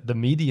think that the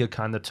media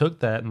kind of took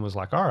that and was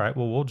like, all right,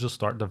 well, we'll just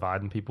start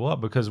dividing people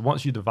up, because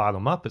once you divide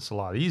them up, it's a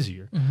lot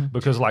easier.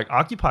 Because like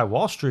Occupy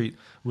Wall Street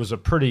was a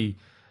pretty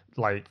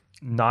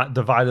not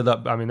divided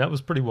up. I mean, that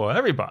was pretty well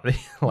everybody.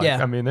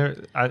 I mean,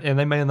 and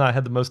they may have not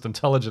had the most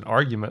intelligent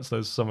arguments,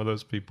 some of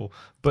those people,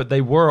 but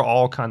they were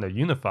all kind of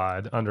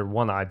unified under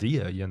one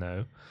idea,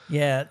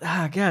 Yeah.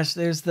 Oh, gosh,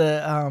 there's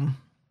the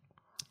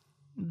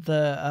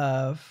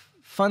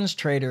funds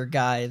trader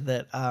guy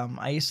that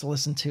I used to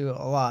listen to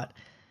a lot.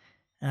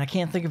 And I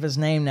can't think of his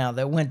name now,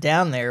 that went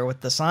down there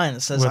with the sign that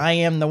says, I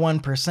am the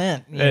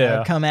 1%, you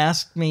know, come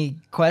ask me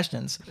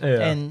questions,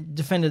 and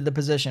defended the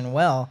position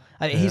well.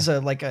 He's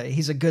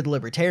a good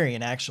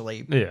libertarian,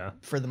 actually,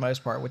 for the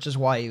most part, which is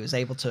why he was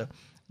able to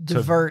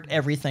divert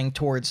everything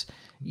towards,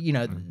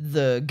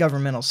 the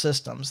governmental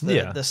systems,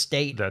 the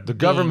state. The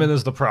government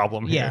is the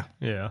problem here.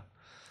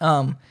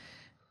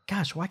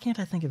 Gosh, why can't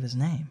I think of his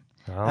name?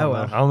 I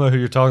don't know who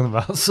you're talking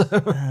about. So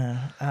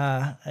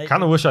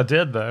kind of wish I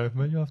did, though.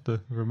 Maybe you'll have to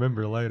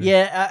remember later.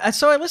 Yeah.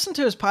 So I listened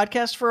to his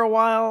podcast for a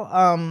while.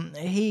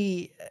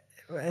 I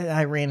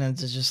ran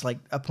into just like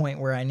a point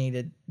where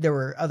there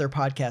were other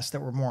podcasts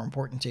that were more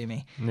important to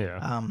me.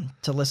 Yeah.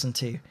 To listen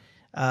to.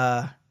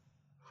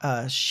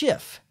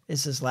 Schiff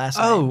is his last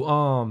name.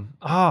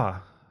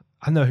 I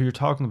know who you're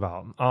talking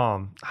about.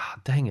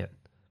 Dang it.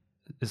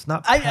 It's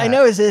not. I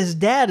know his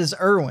dad is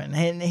Irwin,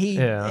 and he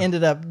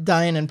ended up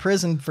dying in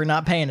prison for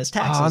not paying his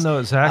taxes. I know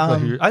exactly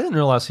who I didn't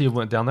realize he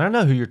went down there. I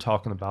know who you're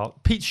talking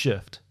about. Pete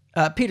Schiff.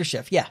 Peter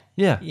Schiff, yeah.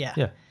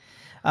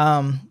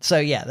 So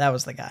yeah, that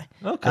was the guy.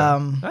 Okay. I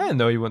didn't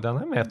know he went down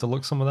there. I may have to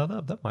look some of that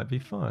up. That might be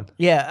fun.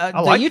 Yeah,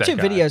 the YouTube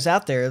videos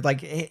out there,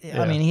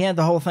 I mean, he had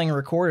the whole thing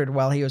recorded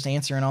while he was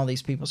answering all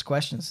these people's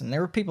questions, and there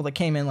were people that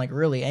came in like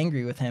really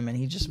angry with him, and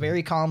he just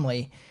very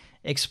calmly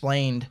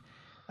explained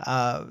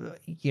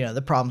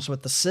the problems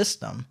with the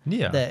system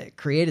that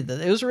created that.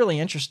 It was really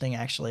interesting,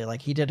 actually.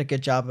 Like, he did a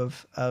good job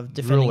of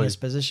defending his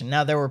position.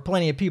 Now, there were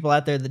plenty of people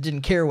out there that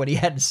didn't care what he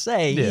had to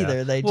say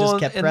either. They just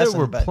kept pressing. There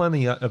were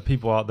plenty of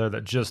people out there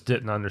that just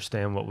didn't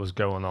understand what was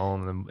going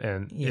on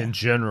and in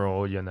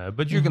general,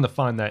 but you're going to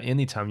find that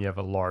anytime you have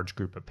a large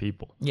group of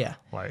people. Yeah.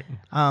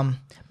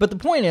 But the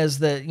point is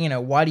that,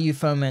 why do you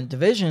foment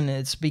division?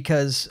 It's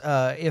because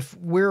if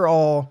we're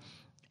all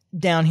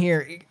down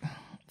here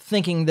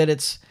thinking that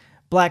it's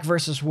black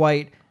versus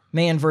white,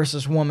 man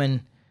versus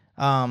woman,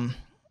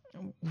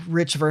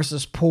 rich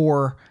versus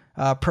poor,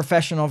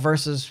 professional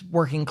versus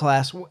working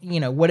class,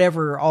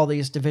 whatever all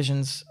these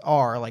divisions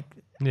are,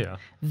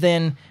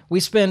 then we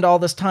spend all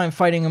this time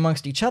fighting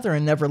amongst each other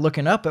and never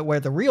looking up at where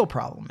the real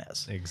problem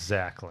is.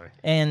 Exactly.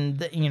 And,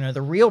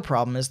 the real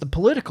problem is the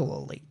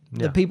political elite,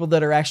 the people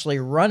that are actually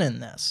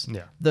running this,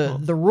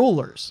 the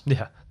rulers.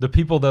 Yeah, the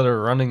people that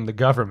are running the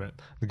government.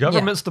 The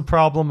government's the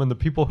problem, and the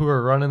people who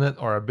are running it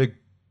are a big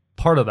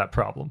part of that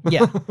problem.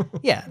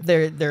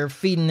 They're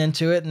feeding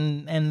into it,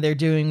 and they're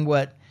doing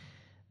what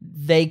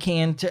they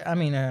can. I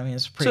mean,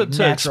 it's pretty to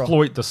natural.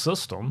 Exploit the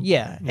system.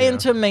 Yeah, and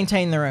to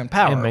maintain their own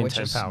power. And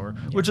maintain power,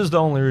 which is the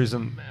only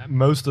reason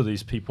most of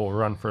these people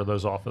run for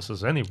those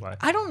offices anyway.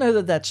 I don't know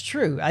that that's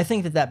true. I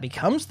think that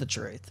becomes the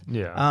truth.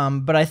 Yeah.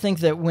 But I think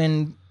that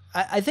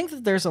I think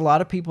that there's a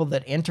lot of people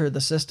that enter the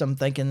system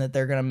thinking that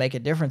they're going to make a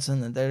difference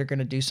and that they're going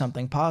to do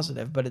something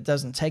positive, but it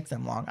doesn't take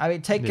them long. I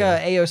mean, take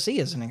AOC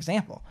as an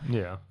example.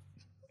 Yeah.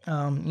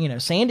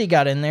 Sandy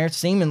got in there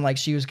seeming like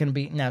she was going to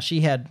be. Now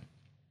she had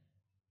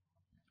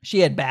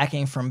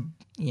backing from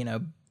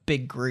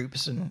big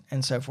groups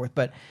and so forth,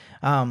 but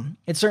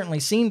it certainly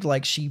seemed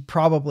like she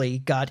probably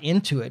got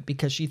into it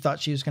because she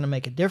thought she was going to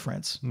make a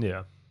difference.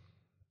 Yeah.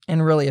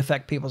 And really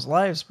affect people's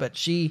lives, but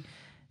she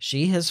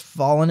has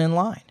fallen in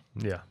line.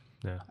 Yeah.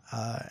 Yeah.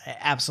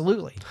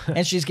 Absolutely.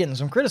 And she's getting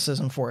some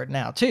criticism for it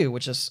now too,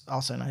 which is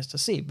also nice to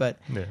see. But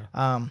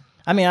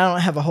I mean, I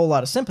don't have a whole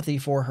lot of sympathy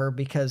for her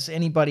because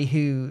anybody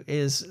who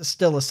is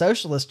still a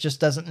socialist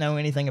just doesn't know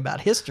anything about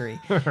history.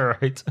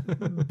 Right.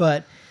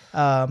 But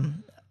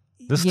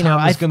this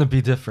time is going to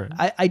be different.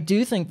 I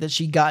do think that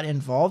she got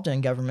involved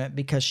in government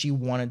because she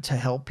wanted to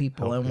help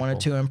people wanted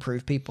to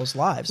improve people's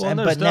lives. Well,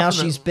 but now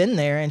she's been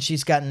there and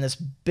she's gotten this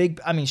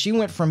big. I mean, she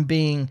went from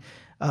being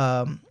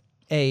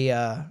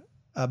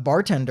a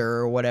bartender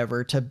or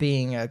whatever to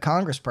being a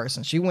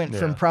congressperson. She went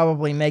from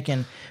probably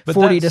making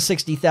 $40,000 to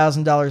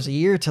 $60,000 a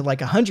year to like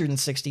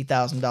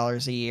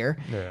 $160,000 a year,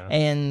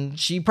 and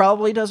she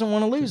probably doesn't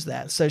want to lose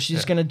that. So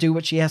she's going to do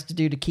what she has to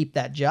do to keep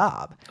that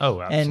job.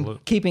 Oh, absolutely.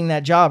 And keeping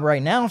that job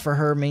right now for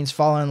her means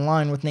falling in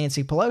line with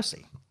Nancy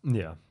Pelosi.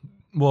 Yeah.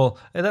 Well,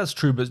 and that's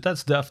true, but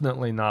that's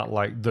definitely not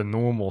like the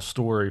normal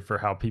story for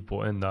how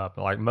people end up.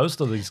 Like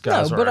most of these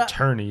guys are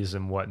attorneys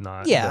and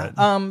whatnot. Yeah,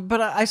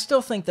 but I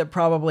still think that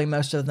probably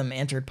most of them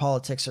entered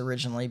politics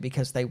originally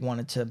because they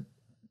wanted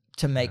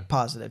to make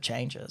positive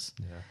changes.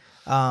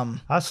 Yeah.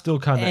 I still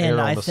kind of err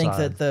on the side. And I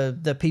think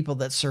that the people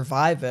that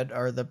survive it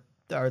are the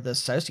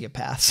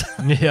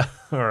sociopaths. Yeah,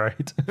 all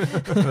right.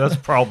 That's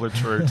probably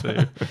true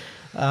too.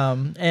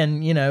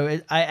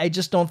 And I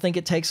just don't think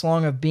it takes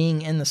long of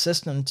being in the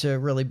system to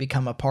really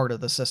become a part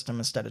of the system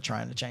instead of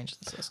trying to change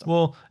the system.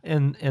 Well,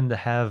 and to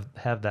have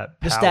that power.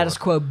 The status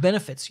quo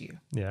benefits you.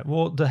 Yeah,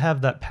 well, to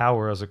have that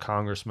power as a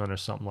congressman or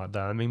something like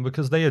that. I mean,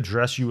 because they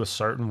address you a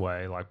certain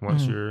way, like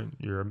once you're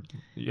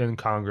in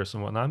Congress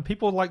and whatnot, and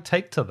people like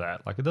take to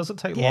that. Like it doesn't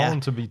take long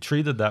to be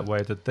treated that way,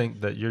 to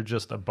think that you're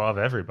just above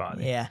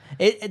everybody. Yeah,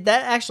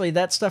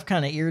 that stuff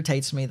kind of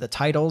irritates me. The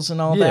titles and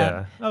all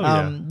that. Oh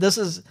yeah. This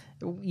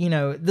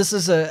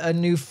is a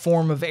new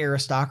form of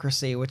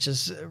aristocracy, which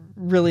is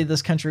really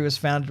this country was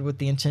founded with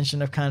the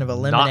intention of kind of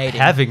eliminating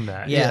not having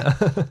that. Yeah.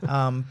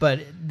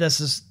 But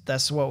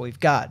that's what we've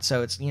got.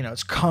 So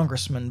it's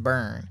Congressman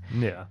Byrne.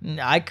 Yeah.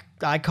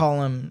 I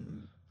call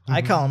him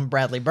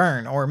Bradley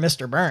Byrne or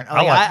Mr. Byrne.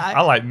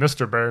 I like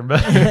Mr. Byrne,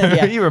 but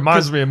he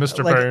reminds me of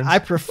Mr. Burns. I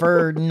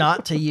prefer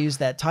not to use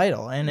that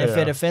title, and if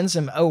it offends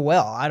him, oh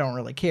well, I don't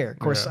really care. Of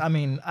course, I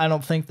mean, I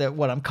don't think that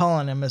what I'm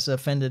calling him has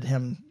offended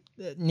him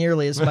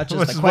nearly as much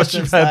as the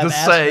questions that I've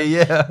asked him.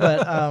 Yeah.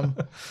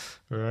 But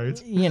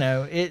right.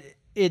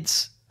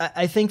 It's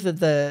I think that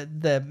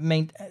the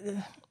main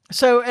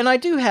and I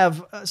do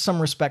have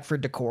some respect for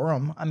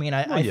decorum. I mean,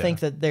 I think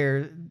that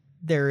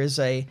there is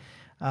a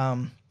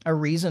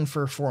reason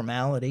for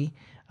formality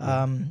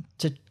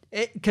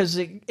because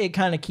it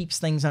kind of keeps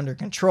things under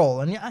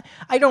control, and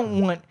I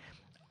don't want.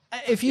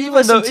 If you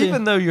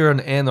even though you're an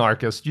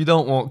anarchist, you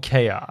don't want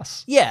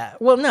chaos. Yeah,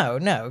 well, no,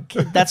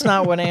 that's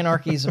not what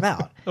anarchy is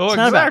about. It's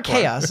not about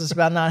chaos. It's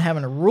about not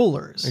having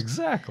rulers.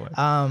 Exactly.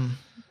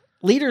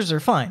 Leaders are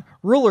fine.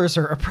 Rulers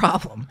are a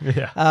problem.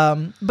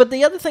 Yeah. But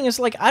the other thing is,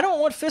 like, I don't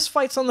want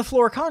fistfights on the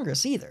floor of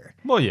Congress either.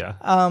 Well, yeah.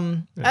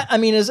 I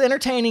mean, as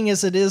entertaining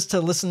as it is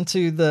to listen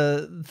to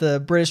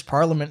the British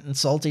Parliament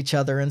insult each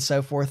other and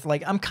so forth,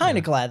 like, I'm kind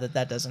of glad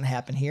that doesn't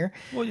happen here.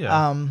 Well,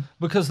 yeah.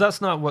 Because that's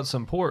not what's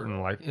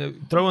important.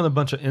 Like, throwing a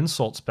bunch of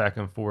insults back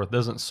and forth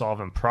isn't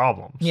solving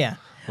problems. Yeah.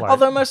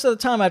 Although most of the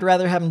time I'd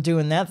rather have them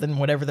doing that than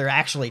whatever they're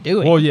actually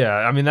doing. Well, yeah.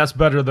 I mean, that's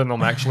better than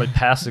them actually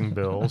passing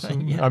bills. I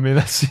mean,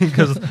 that's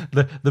because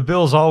the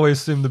bills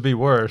always seem to be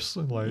worse.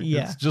 Like,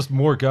 it's just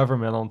more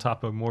government on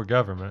top of more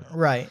government.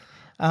 Right.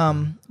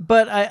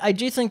 But I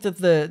do think that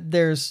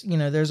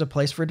there's a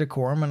place for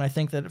decorum, and I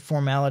think that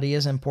formality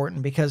is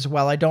important because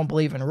while I don't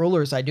believe in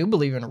rulers, I do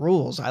believe in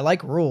rules. I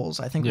like rules.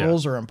 I think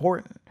rules are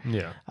important.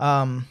 Yeah.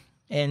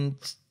 And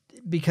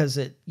because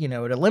it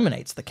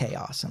eliminates the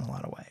chaos in a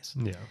lot of ways.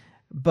 Yeah.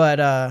 But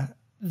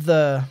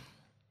the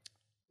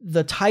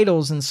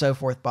titles and so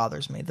forth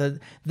bothers me.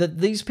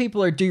 These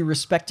people are due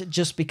respect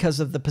just because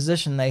of the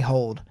position they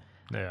hold.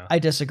 Yeah. I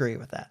disagree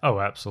with that. Oh,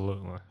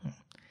 absolutely.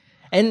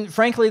 And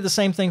frankly, the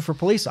same thing for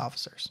police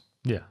officers.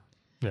 Yeah.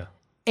 Yeah.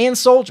 And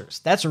soldiers.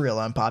 That's a real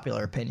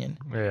unpopular opinion.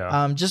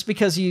 Yeah. Just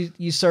because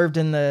you served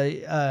in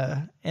the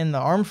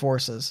armed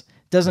forces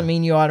doesn't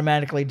mean you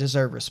automatically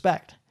deserve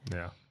respect.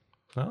 Yeah.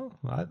 Well,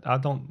 I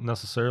don't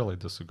necessarily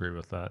disagree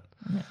with that.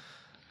 Yeah.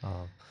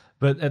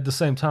 But at the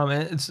same time,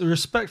 and it's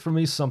respect for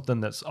me, something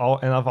that's all,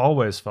 and I've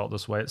always felt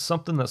this way. It's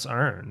something that's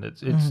earned.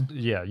 It's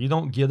yeah, you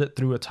don't get it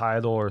through a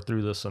title or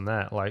through this and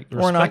that, like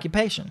or an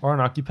occupation. Or an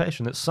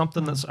occupation. It's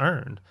something that's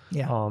earned.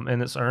 Yeah.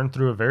 And it's earned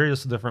through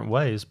various different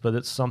ways, but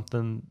it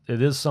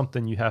is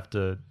something you have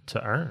to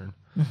earn.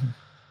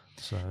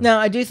 So. Now,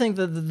 I do think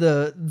that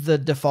the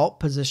default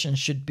position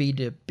should be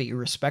to be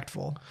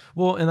respectful.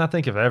 Well, and I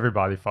think if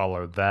everybody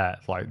followed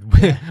that, like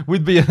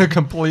we'd be in a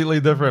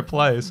completely different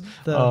place.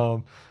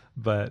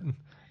 But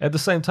at the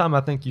same time,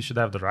 I think you should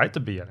have the right to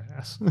be an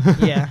ass.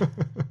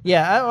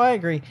 Yeah, I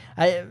agree.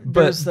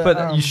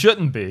 But you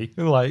shouldn't be.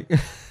 Like,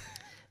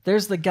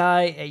 there's the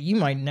guy, you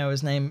might know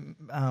his name.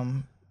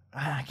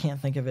 I can't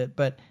think of it,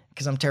 but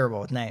because I'm terrible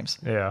with names.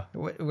 Yeah.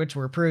 Which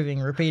we're proving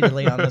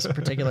repeatedly on this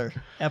particular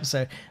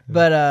episode.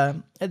 But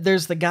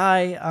there's the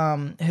guy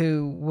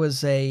who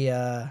was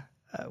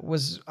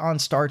on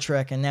Star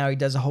Trek, and now he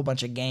does a whole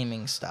bunch of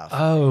gaming stuff.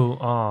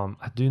 Oh,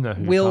 I do know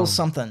who. Will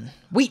something.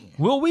 Wheaton.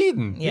 Will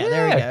Wheaton. Yeah,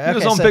 there we go. He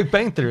was on Big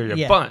Bang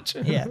Theory a bunch.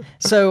 Yeah.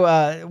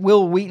 So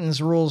Will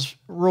Wheaton's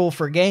rule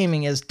for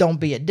gaming is don't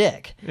be a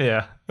dick.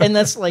 Yeah. And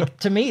that's like,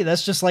 to me,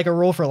 that's just like a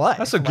rule for life.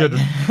 That's a good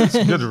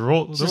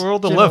rule. The rule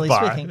to live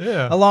by. Speaking.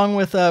 Yeah. Along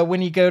with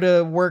when you go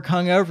to work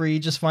hungover, you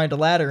just find a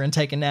ladder and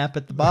take a nap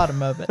at the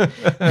bottom of it.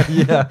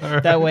 Yeah.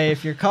 Right. That way,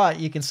 if you're caught,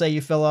 you can say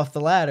you fell off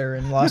the ladder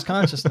and lost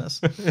consciousness.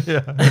 Yeah.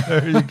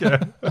 There you go.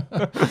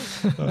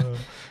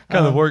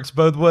 Kind of works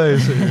both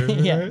ways here.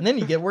 Yeah. Right? And then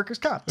you get workers'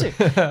 comp too.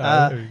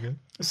 There you go.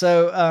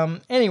 So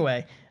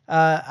anyway,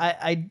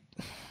 I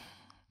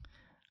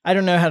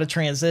don't know how to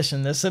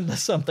transition this into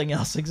something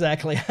else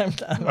exactly.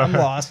 I'm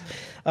lost.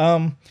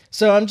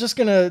 So I'm just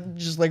gonna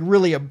like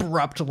really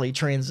abruptly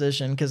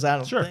transition because I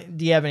don't. Sure.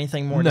 Do you have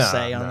anything more to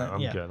say on that?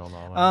 I'm good on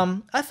all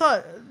that. I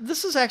thought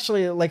this is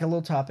actually like a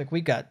little topic.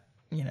 We've got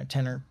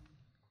 10 or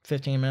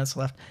 15 minutes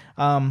left.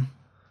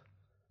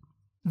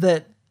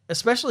 That,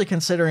 especially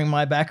considering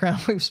my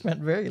background, we've spent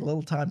very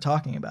little time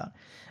talking about,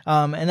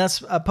 and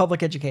that's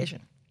public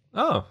education.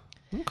 Oh.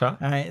 Okay. All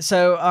right.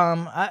 So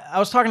I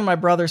was talking to my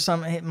brother.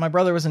 My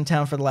brother was in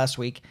town for the last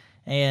week,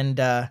 and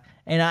I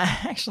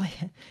actually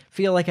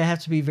feel like I have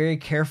to be very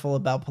careful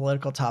about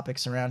political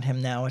topics around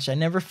him now, which I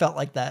never felt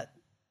like that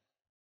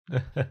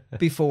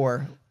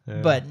before.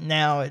 Yeah. But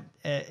now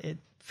it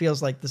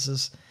feels like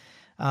this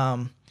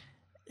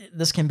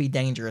can be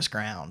dangerous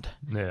ground.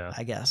 Yeah.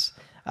 I guess.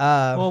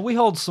 Well, we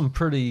hold some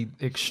pretty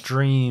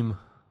extreme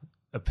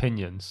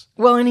opinions.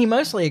 Well, and he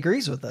mostly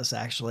agrees with us.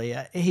 Actually,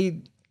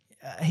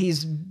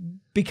 he's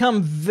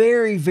become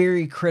very,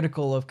 very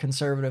critical of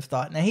conservative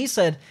thought. Now, he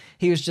said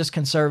he was just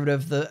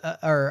conservative,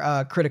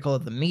 or critical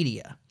of the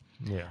media.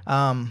 Yeah.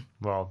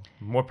 Well,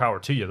 more power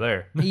to you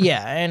there.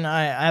 Yeah, and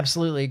I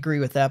absolutely agree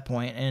with that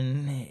point.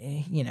 And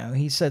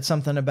he said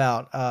something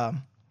about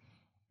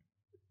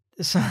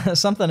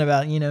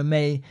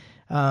may.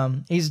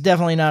 He's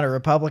definitely not a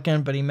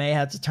Republican, but he may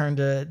have to turn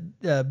to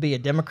be a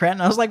Democrat.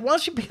 And I was like, why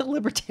don't you be a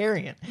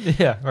libertarian?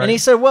 Yeah. Right. And he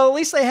said, well, at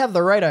least they have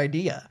the right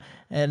idea.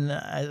 And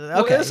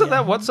okay, isn't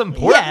that what's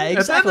important? Yeah,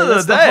 exactly. At the end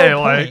of the day,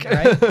 point,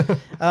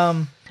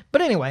 right?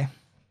 But anyway,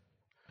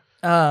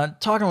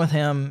 talking with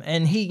him,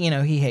 and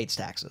he hates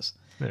taxes.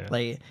 Yeah.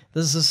 Like,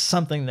 this is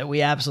something that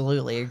we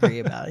absolutely agree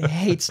about. He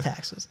hates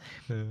taxes,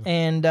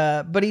 and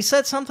but he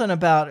said something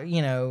about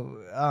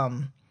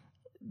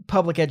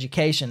public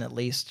education, at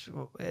least,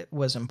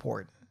 was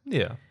important.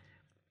 Yeah,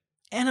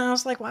 and I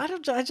was like, well,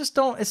 I just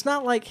don't. It's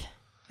not like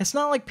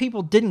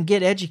people didn't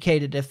get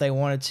educated if they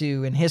wanted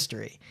to in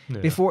history. Yeah.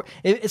 Before,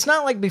 it's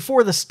not like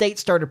before the state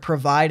started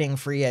providing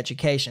free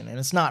education, and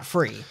it's not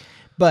free,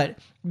 but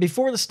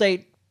before the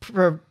state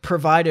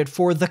provided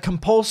for the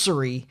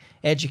compulsory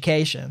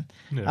education,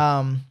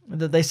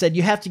 that they said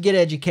you have to get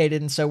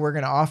educated, and so we're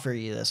going to offer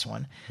you this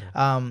one.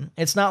 Yeah.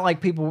 It's not like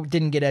people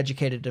didn't get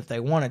educated if they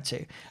wanted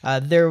to.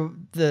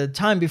 The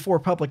time before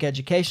public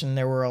education,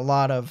 there were a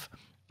lot of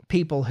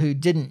people who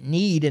didn't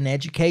need an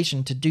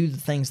education to do the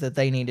things that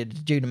they needed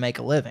to do to make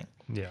a living.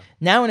 Yeah.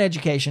 Now an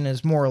education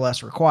is more or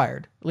less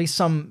required. At least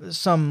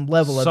some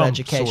level of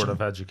education. Some sort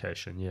of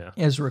education, yeah.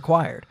 Is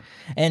required.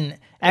 And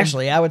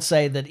actually, I would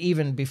say that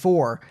even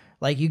before,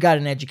 like, you got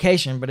an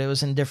education, but it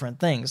was in different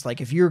things.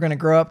 Like, if you were going to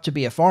grow up to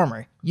be a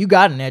farmer, you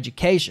got an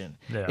education.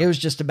 Yeah. It was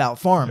just about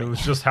farming. It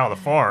was just how to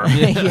farm.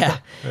 Yeah.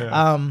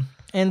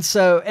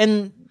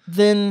 And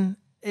then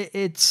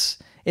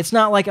it's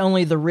not like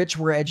only the rich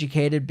were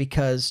educated,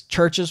 because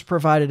churches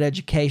provided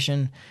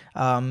education,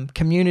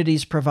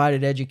 communities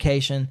provided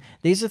education.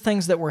 These are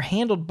things that were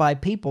handled by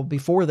people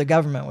before the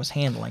government was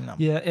handling them.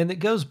 Yeah, and it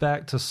goes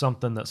back to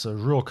something that's a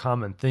real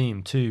common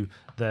theme, too,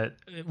 that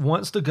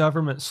once the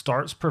government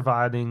starts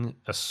providing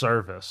a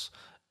service,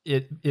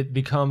 it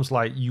becomes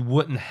like you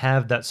wouldn't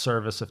have that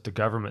service if the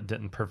government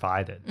didn't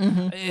provide it.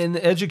 And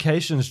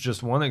education is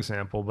just one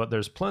example, but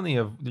there's plenty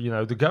of,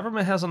 the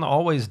government hasn't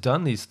always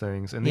done these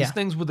things, and these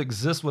things would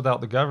exist without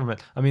the government.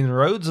 I mean,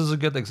 roads is a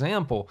good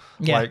example.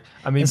 Yeah.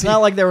 It's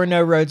not like there were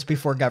no roads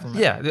before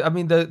government. Yeah. I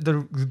mean,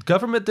 the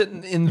government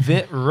didn't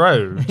invent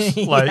roads.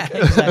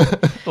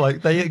 Exactly.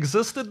 Like they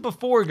existed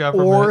before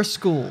government. Or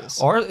schools.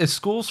 Or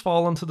schools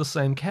fall into the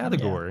same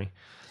category. Yeah.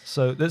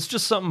 So that's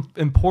just something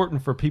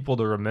important for people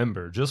to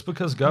remember. Just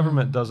because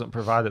government doesn't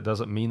provide it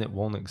doesn't mean it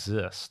won't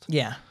exist.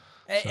 Yeah.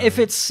 So, if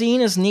it's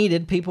seen as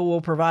needed, people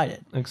will provide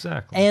it.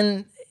 Exactly.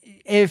 And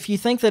if you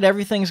think that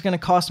everything's going to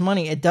cost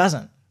money, it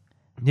doesn't.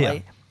 Yeah.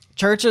 Like,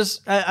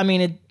 churches, I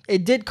mean,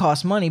 it did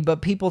cost money,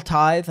 but people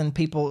tithe and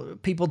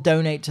people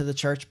donate to the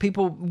church.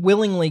 People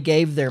willingly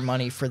gave their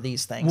money for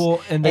these things. Well,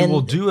 and they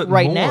will do it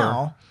right more.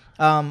 now.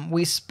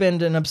 We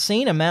spend an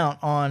obscene amount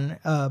on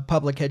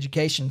public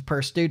education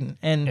per student,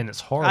 and it's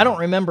horrible. I don't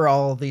remember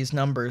all of these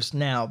numbers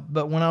now,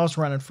 but when I was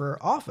running for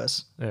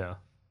office,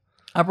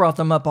 I brought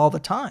them up all the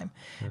time.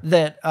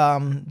 That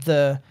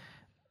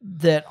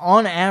that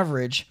on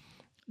average,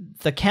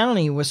 the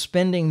county was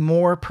spending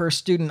more per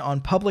student on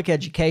public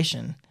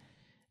education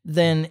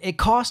than it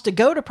cost to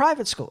go to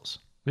private schools.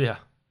 Yeah.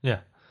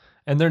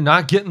 And they're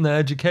not getting the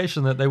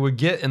education that they would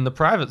get in the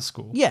private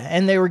school. Yeah,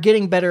 and they were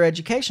getting better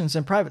educations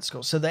in private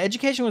schools. So the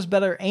education was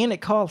better and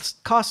it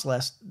cost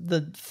less.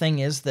 The thing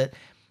is that,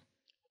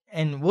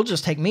 and we'll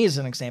just take me as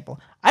an example,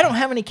 I don't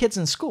have any kids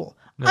in school.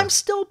 No. I'm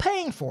still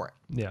paying for it.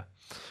 Yeah.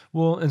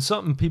 Well, and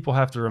something people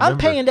have to remember. I'm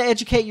paying to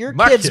educate your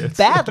kids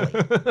badly.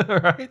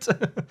 Right?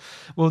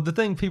 Well, the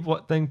thing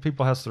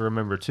people has to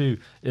remember too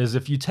is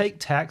if you take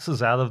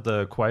taxes out of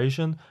the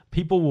equation,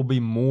 people will be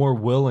more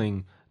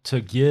willing to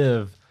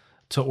give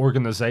to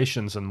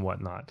organizations and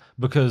whatnot,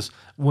 because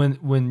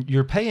when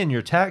you're paying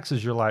your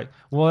taxes, you're like,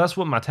 well, that's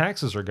what my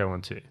taxes are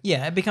going to.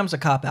 Yeah, it becomes a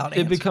cop-out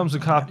answer. It becomes a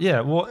cop. Yeah,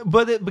 well,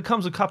 but it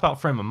becomes a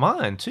cop-out frame of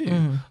mind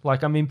too.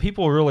 Like, I mean,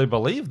 people really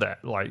believe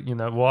that. Like,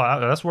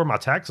 that's where my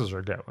taxes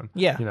are going.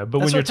 Yeah, but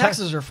that's when your what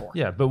taxes are for.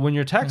 Yeah, but when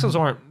your taxes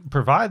aren't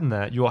providing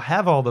that, you'll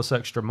have all this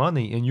extra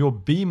money, and you'll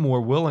be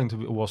more willing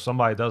to. Well,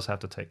 somebody does have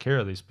to take care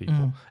of these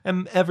people,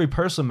 and every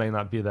person may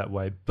not be that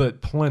way,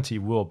 but plenty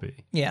will be.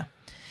 Yeah.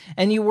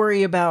 And you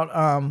worry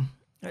about,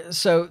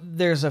 so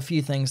there's a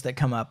few things that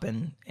come up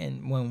in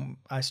when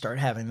I start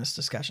having this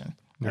discussion,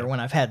 or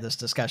when I've had this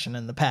discussion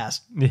in the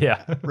past,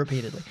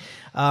 repeatedly.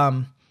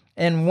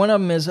 And one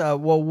of them is,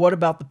 well, what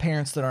about the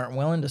parents that aren't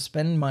willing to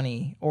spend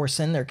money or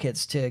send their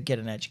kids to get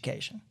an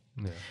education?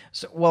 Yeah.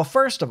 So, well,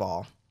 first of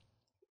all,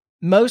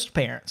 most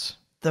parents,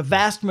 the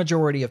vast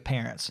majority of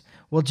parents,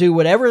 will do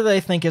whatever they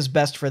think is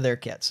best for their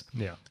kids.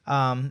 Yeah.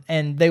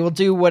 And they will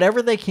do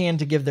whatever they can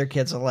to give their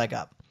kids a leg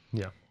up.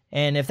 Yeah.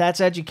 And if that's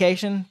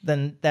education,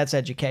 then that's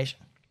education.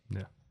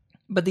 Yeah.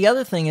 But the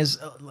other thing is,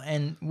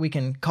 and we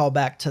can call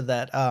back to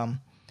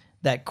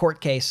that court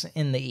case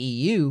in the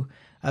EU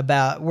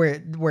about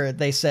where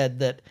they said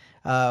that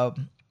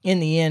in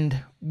the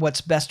end, what's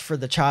best for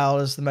the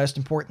child is the most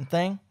important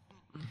thing,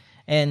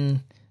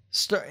 and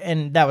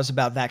that was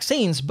about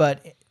vaccines.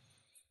 But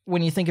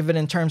when you think of it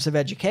in terms of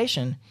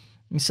education,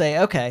 you say,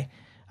 okay,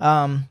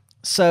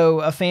 so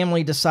a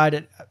family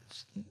decided.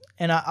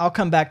 And I'll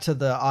come back to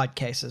the odd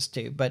cases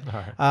too. But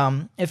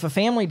if a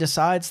family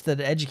decides that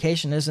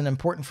education isn't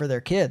important for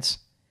their kids,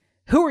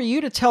 who are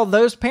you to tell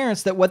those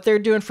parents that what they're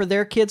doing for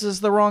their kids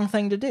is the wrong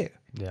thing to do?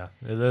 Yeah,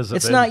 it is.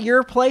 It's not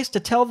your place to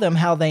tell them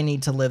how they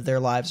need to live their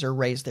lives or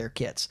raise their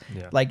kids.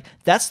 Yeah. Like,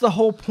 that's the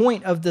whole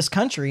point of this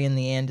country in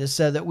the end, is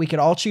so that we could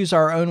all choose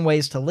our own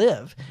ways to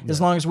live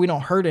as long as we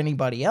don't hurt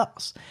anybody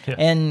else. Yeah.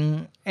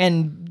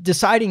 And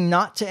deciding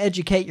not to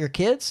educate your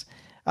kids,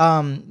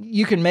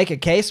 you can make a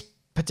case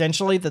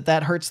potentially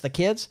that hurts the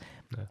kids,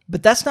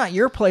 but that's not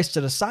your place to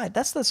decide.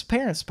 That's the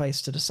parents'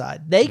 place to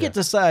decide. They get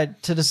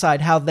to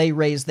decide how they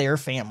raise their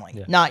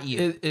family, not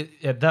you.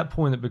 At that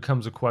point, it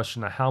becomes a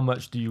question of how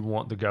much do you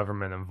want the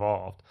government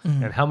involved,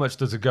 and how much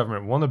does the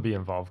government want to be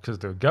involved? Because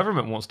the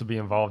government wants to be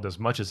involved as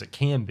much as it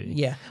can be.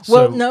 Yeah.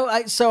 Well, no,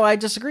 I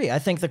disagree. I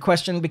think the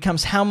question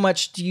becomes, how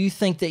much do you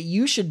think that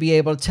you should be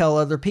able to tell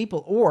other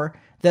people, or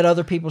that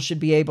other people should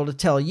be able to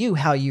tell you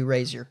how you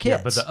raise your kids?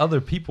 Yeah, but the other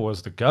people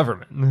is the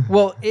government.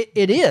 Well,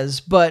 it is,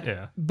 but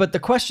the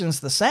question's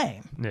the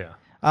same. Yeah.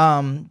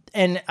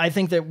 And I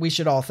think that we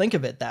should all think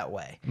of it that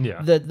way.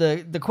 Yeah.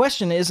 The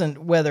question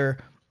isn't whether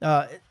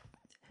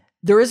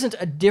there isn't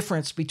a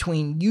difference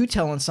between you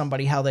telling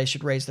somebody how they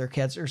should raise their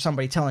kids, or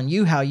somebody telling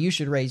you how you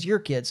should raise your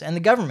kids, and the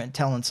government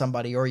telling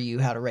somebody or you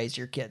how to raise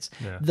your kids.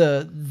 Yeah.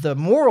 The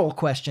moral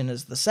question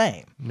is the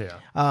same.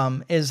 Yeah.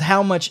 Is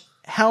how much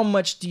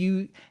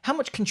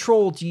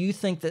control do you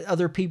think that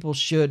other people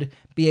should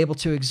be able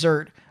to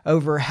exert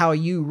over how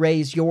you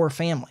raise your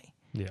family?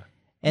 Yeah.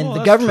 And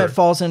the government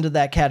falls into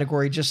that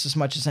category just as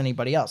much as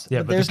anybody else.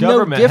 Yeah, but there's the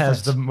government no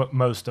difference. has the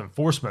most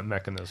enforcement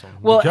mechanism.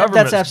 Well,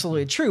 that's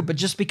absolutely true. But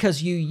just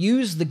because you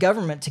use the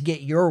government to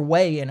get your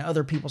way in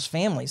other people's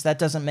families, that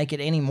doesn't make it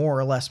any more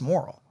or less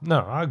moral. No,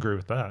 I agree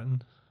with that.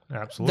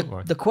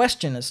 Absolutely. The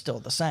question is still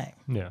the same.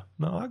 Yeah.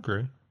 No, I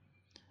agree.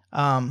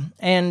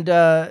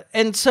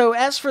 And so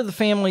as for the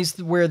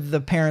families where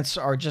the parents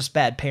are just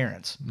bad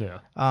parents,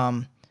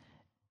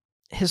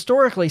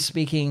 historically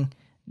speaking,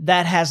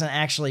 that hasn't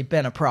actually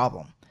been a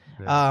problem.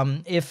 Yeah.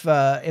 If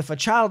a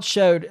child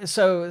showed,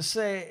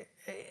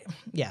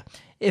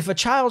 if a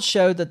child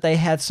showed that they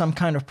had some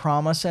kind of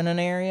promise in an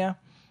area,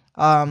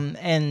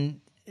 and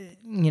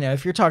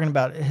if you're talking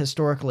about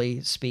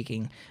historically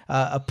speaking,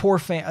 a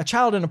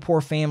child in a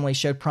poor family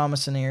showed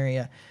promise in an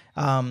area,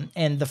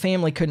 and the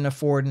family couldn't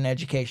afford an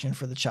education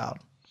for the child,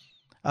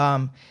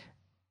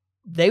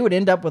 they would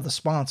end up with a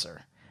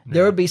sponsor. Yeah.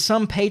 There would be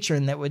some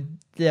patron that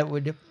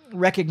would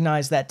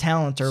recognize that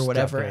talent or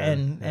whatever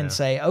and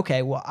say,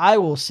 okay, well, I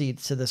will see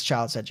to this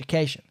child's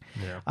education.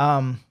 Yeah.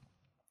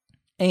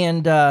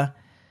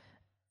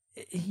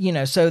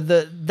 So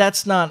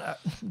that's not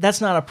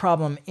a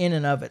problem in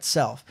and of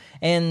itself.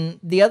 And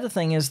the other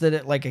thing is that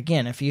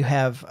if you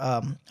have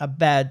a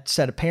bad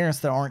set of parents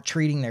that aren't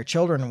treating their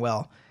children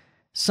well,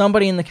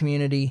 somebody in the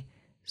community,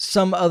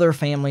 some other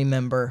family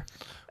member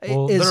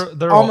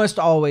almost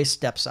always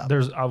steps up.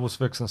 I was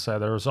fixing to say,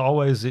 there's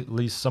always at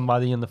least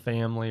somebody in the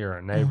family or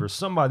a neighbor.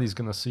 Somebody's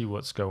going to see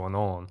what's going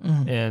on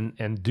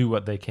and do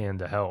what they can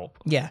to help.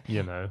 Yeah.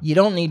 You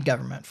don't need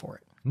government for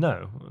it.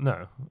 No.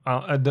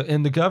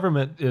 And the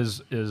government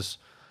is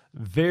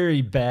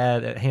very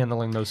bad at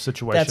handling those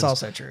situations. That's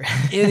also true.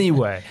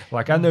 Anyway,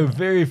 I know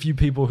very few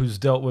people who's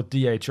dealt with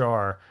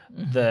DHR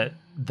that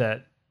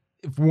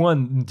if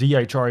one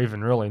DHR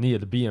even really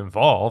needed to be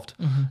involved,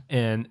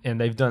 and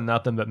they've done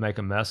nothing but make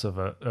a mess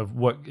of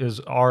what is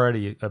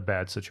already a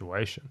bad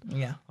situation.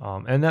 Yeah.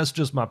 And that's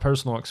just my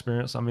personal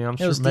experience. I mean, I'm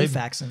sure it was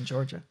DFACS in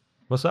Georgia.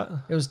 What's that?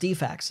 It was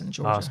DFACS in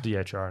Georgia. Oh, it's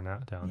DHR now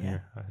down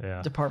here.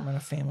 Yeah. Department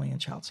of Family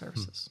and Child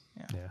Services.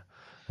 Yeah.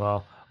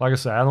 Well, like I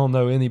said, I don't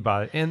know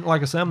anybody. And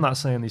like I said, I'm not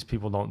saying these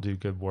people don't do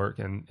good work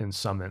in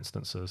some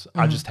instances.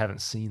 I just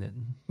haven't seen it.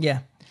 Yeah.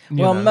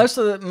 Well, most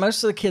of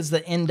the kids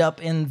that end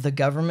up in the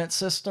government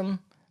system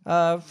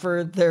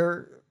for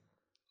their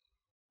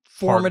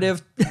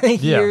formative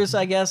years,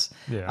 I guess,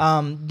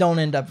 don't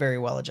end up very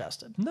well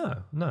adjusted. No.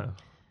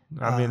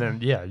 I mean,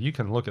 and you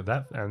can look at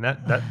that, and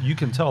that you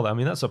can tell that. I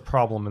mean, that's a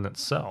problem in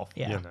itself.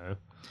 Yeah.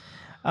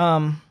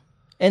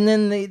 And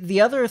then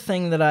the other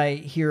thing that I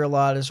hear a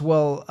lot is,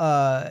 well,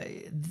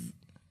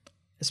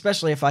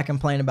 especially if I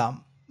complain about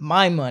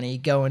my money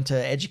going to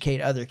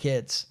educate other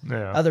kids,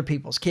 other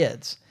people's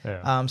kids,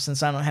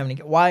 since I don't have any.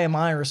 Why am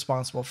I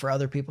responsible for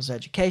other people's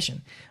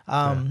education?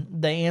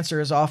 The answer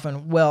is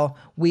often, well,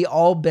 we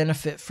all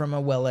benefit from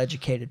a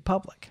well-educated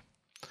public.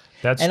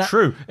 That's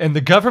true. And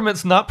the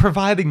government's not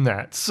providing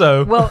that.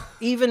 So, well,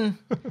 even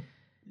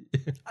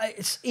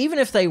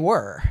if they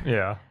were,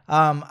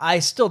 I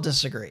still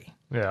disagree.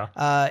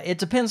 Yeah. It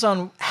depends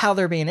on how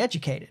they're being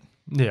educated.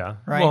 Yeah.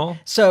 Right. Well,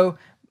 so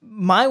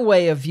my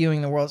way of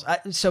viewing the world,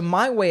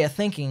 my way of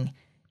thinking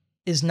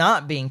is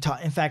not being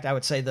taught. In fact, I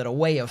would say that a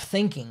way of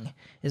thinking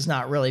is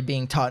not really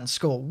being taught in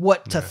school.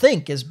 What to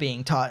think is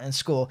being taught in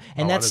school.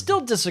 And that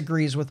still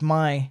disagrees with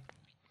my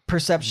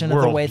perception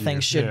of the way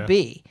things should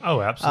be.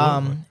 Oh,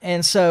 absolutely.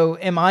 And so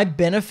am I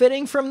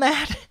benefiting from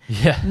that?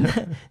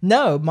 Yeah.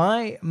 No,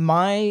 my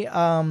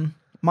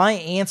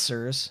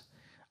answers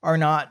are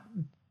not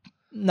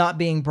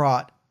being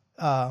brought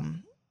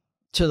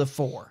to the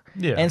fore.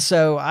 Yeah. And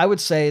so I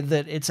would say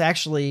that it's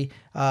actually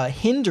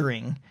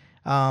hindering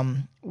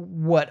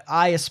what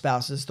I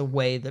espouse as the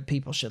way that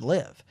people should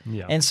live.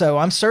 Yeah. And so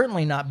I'm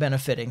certainly not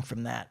benefiting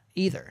from that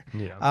either.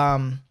 Yeah.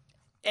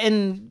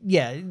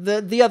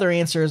 The other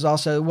answer is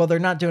also, well, they're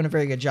not doing a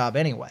very good job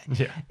anyway.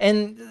 Yeah.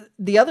 And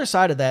the other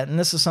side of that, and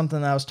this is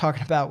something that I was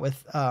talking about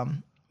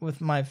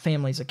with my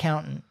family's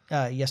accountant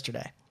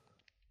yesterday,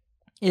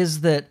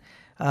 is that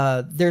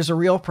there's a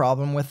real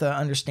problem with the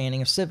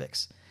understanding of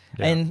civics.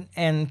 Yeah.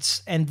 And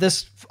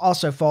this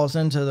also falls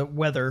into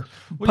whether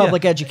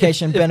public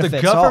education benefits all.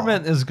 If the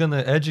government is going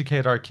to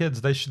educate our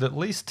kids, they should at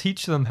least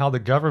teach them how the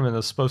government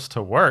is supposed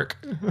to work.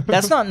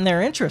 That's not in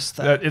their interest,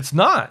 though. It's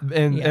not,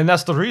 and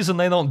that's the reason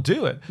they don't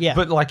do it. Yeah.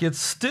 But it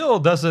still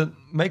doesn't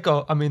make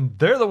I mean,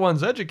 they're the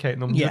ones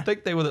educating them. Yeah. You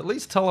think they would at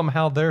least tell them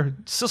how their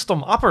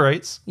system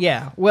operates?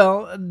 Yeah.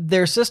 Well,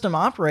 their system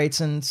operates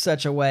in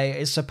such a way,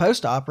 is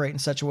supposed to operate in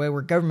such a way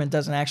where government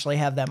doesn't actually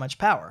have that much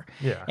power.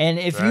 Yeah. And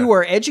if you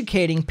were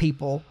educating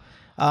people,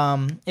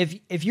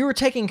 if you were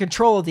taking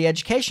control of the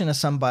education of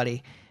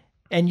somebody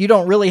and you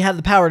don't really have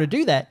the power to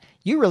do that,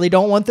 you really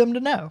don't want them to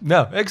know.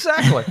 No,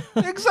 exactly.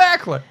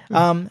 Exactly.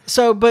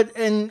 But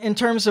in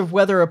terms of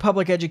whether a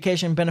public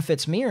education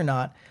benefits me or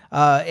not,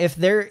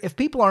 if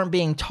people aren't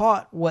being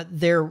taught what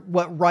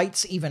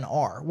rights even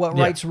are, what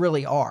rights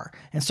really are,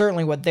 and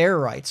certainly what their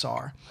rights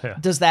are,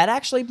 does that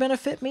actually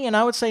benefit me? And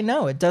I would say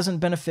no, it doesn't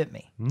benefit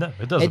me. No,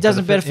 it doesn't. It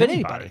doesn't benefit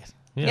anybody.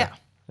 Yeah,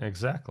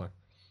 exactly.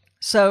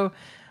 So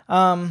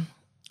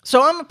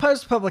I'm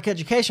opposed to public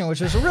education, which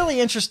was a really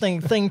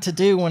interesting thing to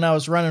do when I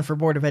was running for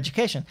Board of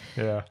Education.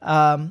 Yeah.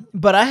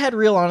 But I had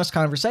real honest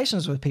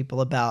conversations with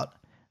people about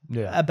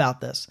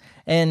this.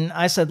 And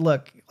I said,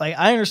 look,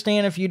 I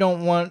understand if you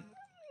don't want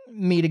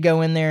me to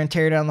go in there and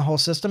tear down the whole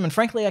system. And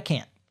frankly, I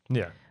can't.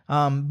 Yeah.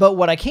 But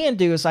what I can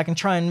do is I can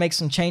try and make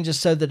some changes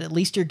so that at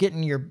least you're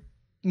getting your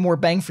more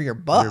bang for your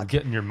buck. You're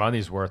getting your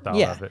money's worth out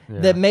of it. Yeah.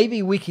 That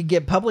maybe we could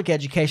get public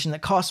education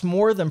that costs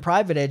more than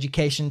private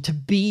education to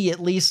be at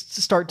least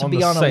start to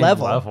be on a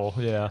level.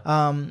 Yeah.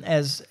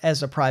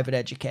 As a private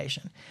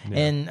education. Yeah.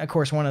 And of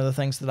course, one of the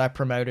things that I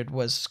promoted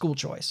was school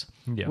choice,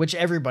 which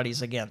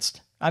everybody's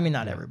against. I mean,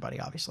 not everybody,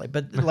 obviously,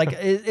 but like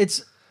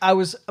I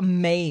was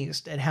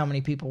amazed at how many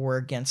people were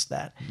against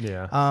that.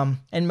 Yeah.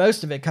 And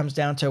most of it comes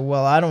down to,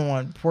 well, I don't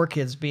want poor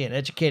kids being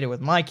educated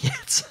with my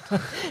kids,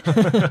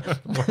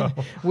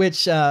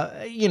 which,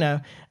 you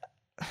know,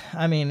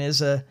 I mean,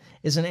 is an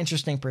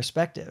interesting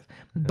perspective.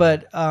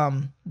 But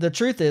the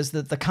truth is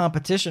that the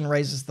competition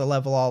raises the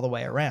level all the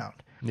way around.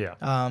 Yeah.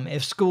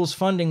 If schools'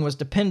 funding was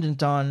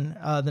dependent on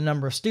the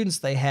number of students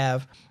they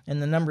have, and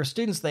the number of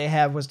students they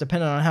have was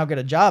dependent on how good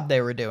a job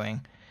they were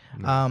doing,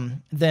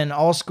 then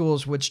all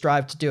schools would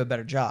strive to do a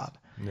better job.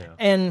 Yeah.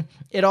 And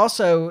it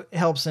also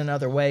helps in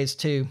other ways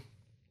too.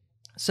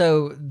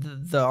 So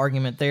the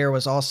argument there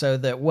was also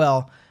that,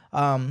 well,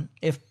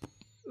 if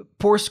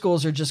poor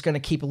schools are just going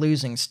to keep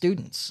losing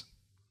students.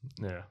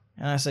 Yeah.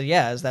 And I said,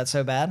 yeah, is that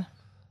so bad?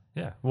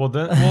 Yeah. Well,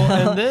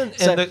 then,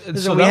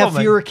 so we have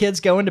fewer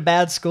kids going to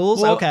bad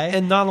schools. Well, okay.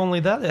 And not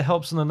only that, it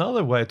helps in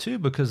another way too,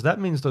 because that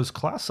means those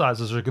class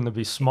sizes are going to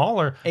be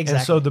smaller. Exactly.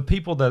 And so the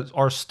people that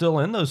are still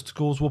in those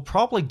schools will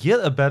probably get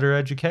a better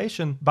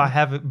education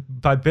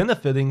by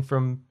benefiting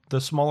from the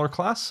smaller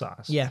class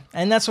size. Yeah.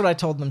 And that's what I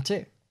told them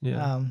too.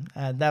 Yeah.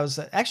 That was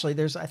actually,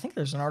 I think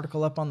there's an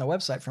article up on the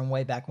website from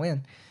way back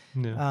when.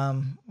 Yeah.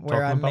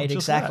 Where I made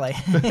exactly,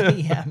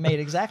 made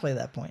exactly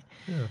that point.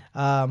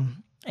 Yeah.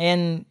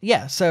 And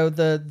yeah, so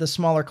the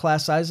smaller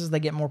class sizes, they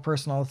get more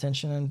personal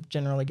attention and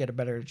generally get a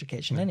better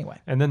education anyway.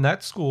 And then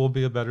that school will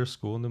be a better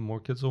school, and then more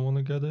kids will want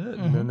to go to it.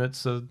 And then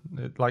it's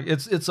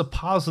a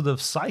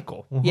positive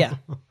cycle. Yeah.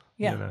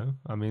 Yeah. You know,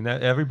 I mean,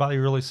 everybody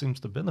really seems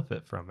to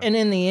benefit from it. And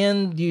in the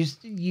end,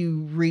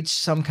 you reach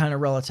some kind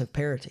of relative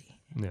parity.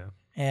 Yeah.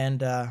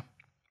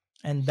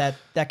 And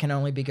that can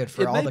only be good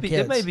for all the kids.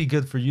 It may be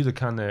good for you to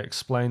kind of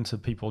explain to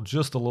people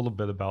just a little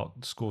bit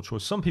about school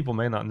choice. Some people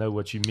may not know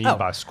what you mean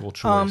by school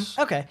choice.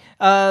 Okay.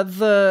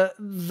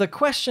 The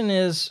question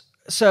is,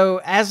 so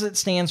as it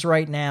stands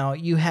right now,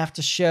 you have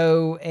to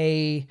show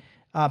a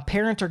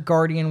parent or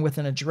guardian with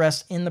an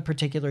address in the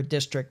particular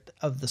district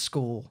of the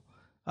school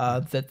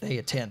that they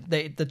attend,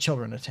 the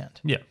children attend.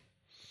 Yeah.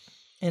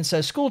 And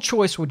so school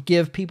choice would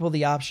give people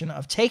the option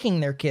of taking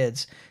their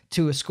kids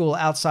to a school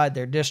outside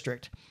their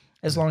district,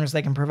 as long as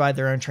they can provide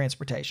their own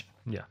transportation.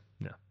 Yeah,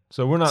 yeah.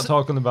 So we're not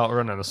talking about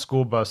running a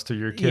school bus to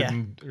your kid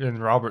in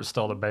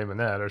Robertsdale to Bay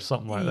Minette or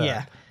something like that.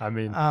 Yeah. I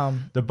mean,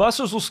 the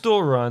buses will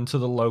still run to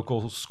the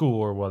local school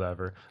or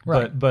whatever.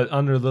 Right. But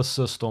under this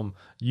system,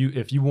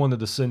 if you wanted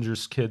to send your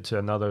kid to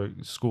another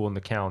school in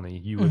the county,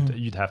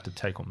 you'd have to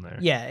take them there.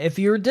 Yeah. If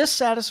you're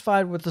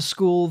dissatisfied with the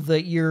school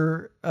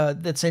that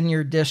that's in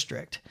your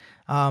district,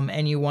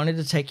 and you wanted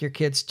to take your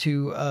kids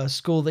to a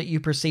school that you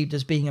perceived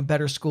as being a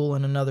better school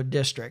in another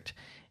district,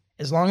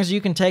 as long as you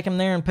can take them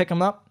there and pick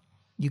them up,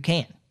 you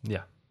can.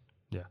 Yeah,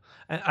 yeah.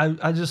 And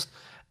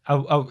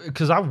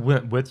because I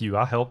went with you,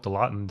 I helped a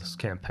lot in this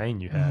campaign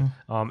you had,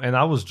 and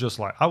I was just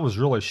like, I was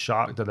really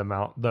shocked at the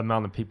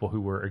amount of people who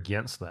were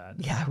against that.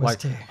 Yeah, I was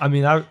too. I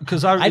mean, I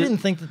didn't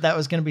think that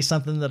was going to be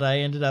something that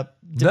I ended up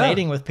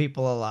debating with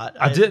people a lot.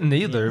 I didn't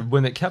either. Yeah.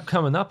 When it kept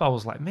coming up, I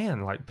was like,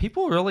 man, like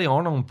people really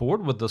aren't on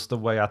board with this the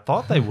way I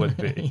thought they would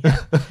be.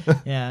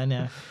 Yeah, I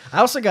know. I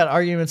also got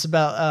arguments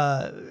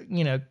about,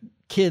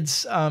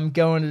 kids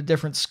going to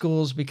different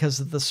schools because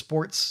of the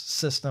sports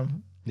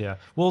system. Yeah,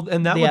 well,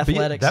 and that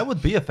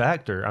would be a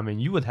factor. I mean,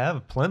 you would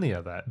have plenty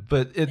of that,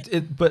 but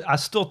but I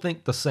still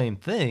think the same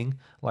thing.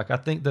 Like, I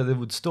think that it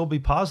would still be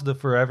positive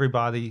for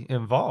everybody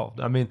involved.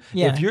 I mean,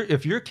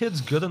 if your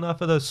kid's good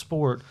enough at a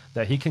sport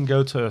that he can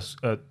go to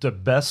the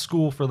best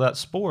school for that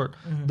sport,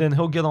 then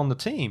he'll get on the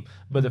team.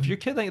 But if your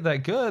kid ain't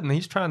that good and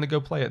he's trying to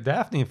go play at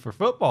Daphne for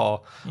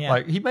football,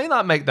 like he may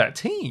not make that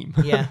team.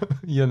 Yeah,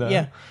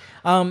 Yeah.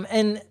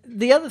 And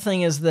the other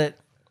thing is that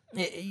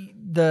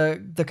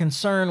the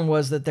concern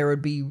was that there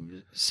would be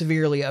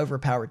severely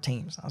overpowered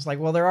teams. I was like,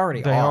 well, they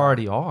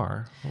already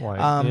are.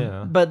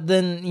 Like, But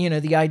then,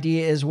 the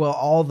idea is, well,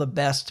 all the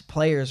best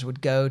players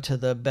would go to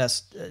the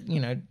best,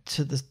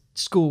 to the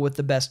school with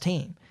the best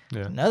team.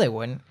 Yeah. No, they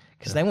wouldn't,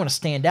 because they want to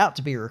stand out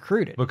to be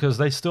recruited. Because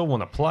they still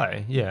want to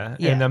play,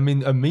 And I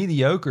mean, a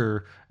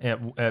mediocre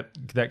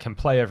that can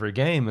play every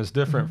game is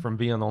different from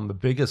being on the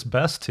biggest,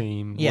 best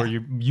team where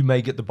you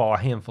may get the ball a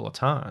handful of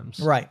times.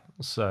 Right.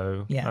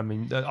 So, I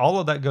mean, all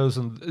of that goes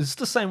in. It's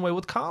the same way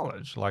with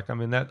college. Like, I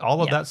mean,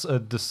 that's a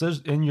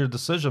decision in your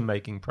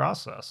decision-making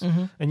process.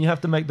 And you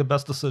have to make the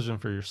best decision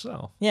for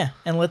yourself. Yeah,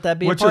 and let that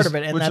be a part of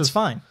it, and that's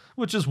fine.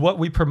 Which is what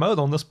we promote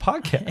on this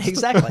podcast.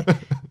 Exactly.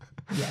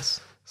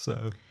 Yes.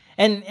 So...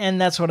 And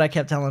that's what I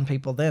kept telling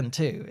people then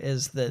too,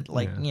 is that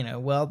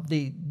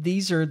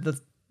these are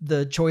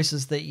the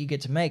choices that you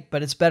get to make,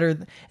 but it's better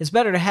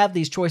to have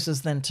these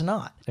choices than to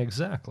not.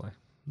 Exactly.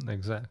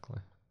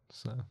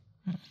 So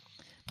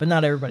but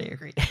not everybody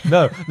agreed.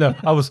 No,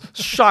 I was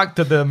shocked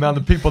at the amount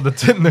of people that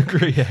didn't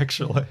agree,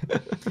 actually.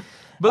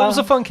 But it was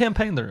a fun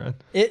campaign to run.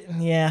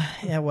 Yeah.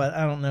 What?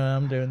 I don't know.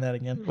 I'm doing that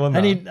again. Well,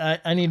 no.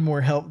 I need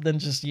more help than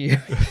just you.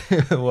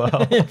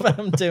 Well, if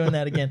I'm doing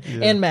that again,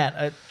 and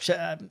Matt.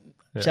 Shout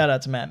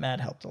out to Matt. Matt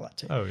helped a lot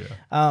too. Oh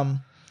yeah.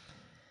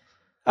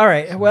 All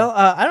right. Well,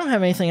 I don't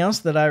have anything else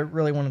that I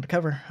really wanted to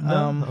cover.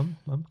 No,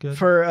 I'm good.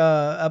 For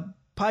a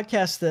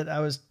podcast that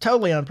I was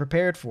totally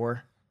unprepared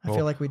for, I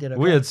feel like we did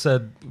okay. We had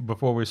said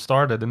before we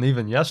started, and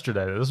even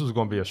yesterday, that this was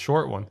going to be a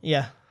short one.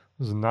 Yeah.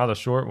 This is not a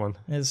short one.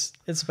 It's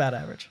about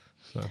average.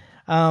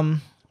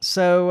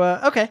 So.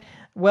 Okay.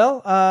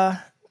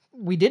 Well,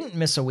 we didn't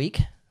miss a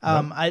week.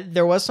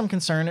 There was some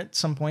concern at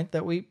some point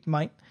that we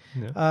might.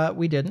 Yeah.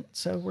 We didn't,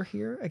 so we're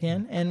here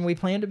again, and we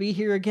plan to be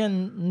here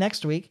again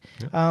next week.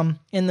 Yeah.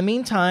 In the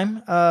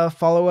meantime,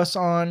 follow us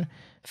on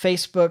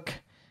Facebook,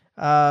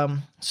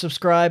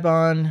 subscribe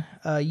on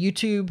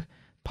YouTube,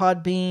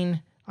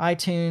 Podbean,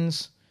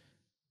 iTunes,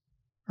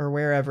 or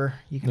wherever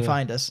you can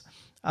find us.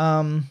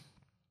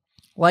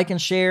 Like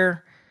and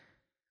share,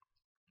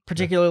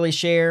 particularly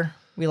share.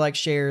 We like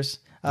shares.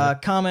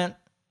 Comment.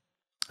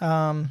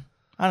 I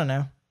don't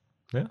know.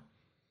 Yeah.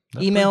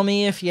 Email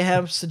me if you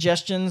have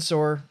suggestions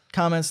or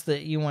comments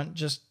that you want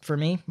just for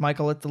me,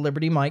 Michael at the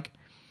Liberty Mike.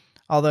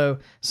 Although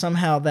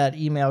somehow that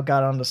email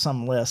got onto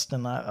some list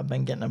and I've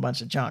been getting a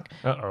bunch of junk.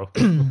 Uh-oh.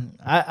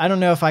 I don't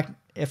know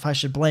if I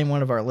should blame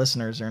one of our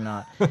listeners or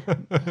not.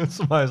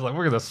 Somebody's like,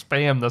 we're going to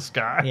spam this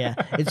guy. Yeah.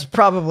 It's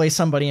probably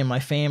somebody in my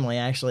family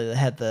actually that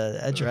had the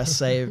address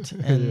saved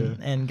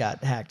and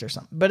got hacked or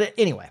something. But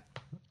anyway,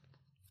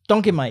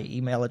 don't give my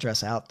email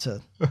address out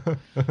to,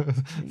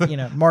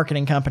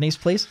 marketing companies,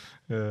 please.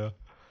 Yeah.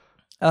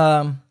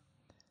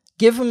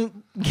 Give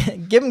him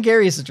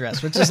Gary's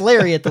address, which is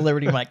Larry at the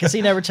Liberty Mike, because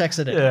he never checks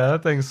it in. Yeah,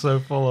 that thing's so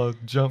full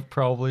of junk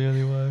probably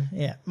anyway.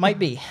 Yeah, might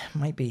be.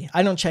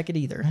 I don't check it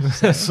either.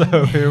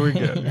 So here we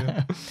go.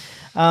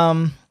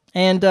 Yeah.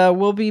 And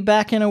we'll be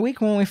back in a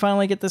week when we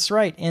finally get this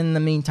right. In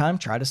the meantime,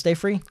 try to stay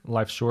free.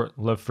 Life's short,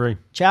 live free.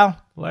 Ciao.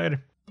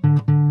 Later.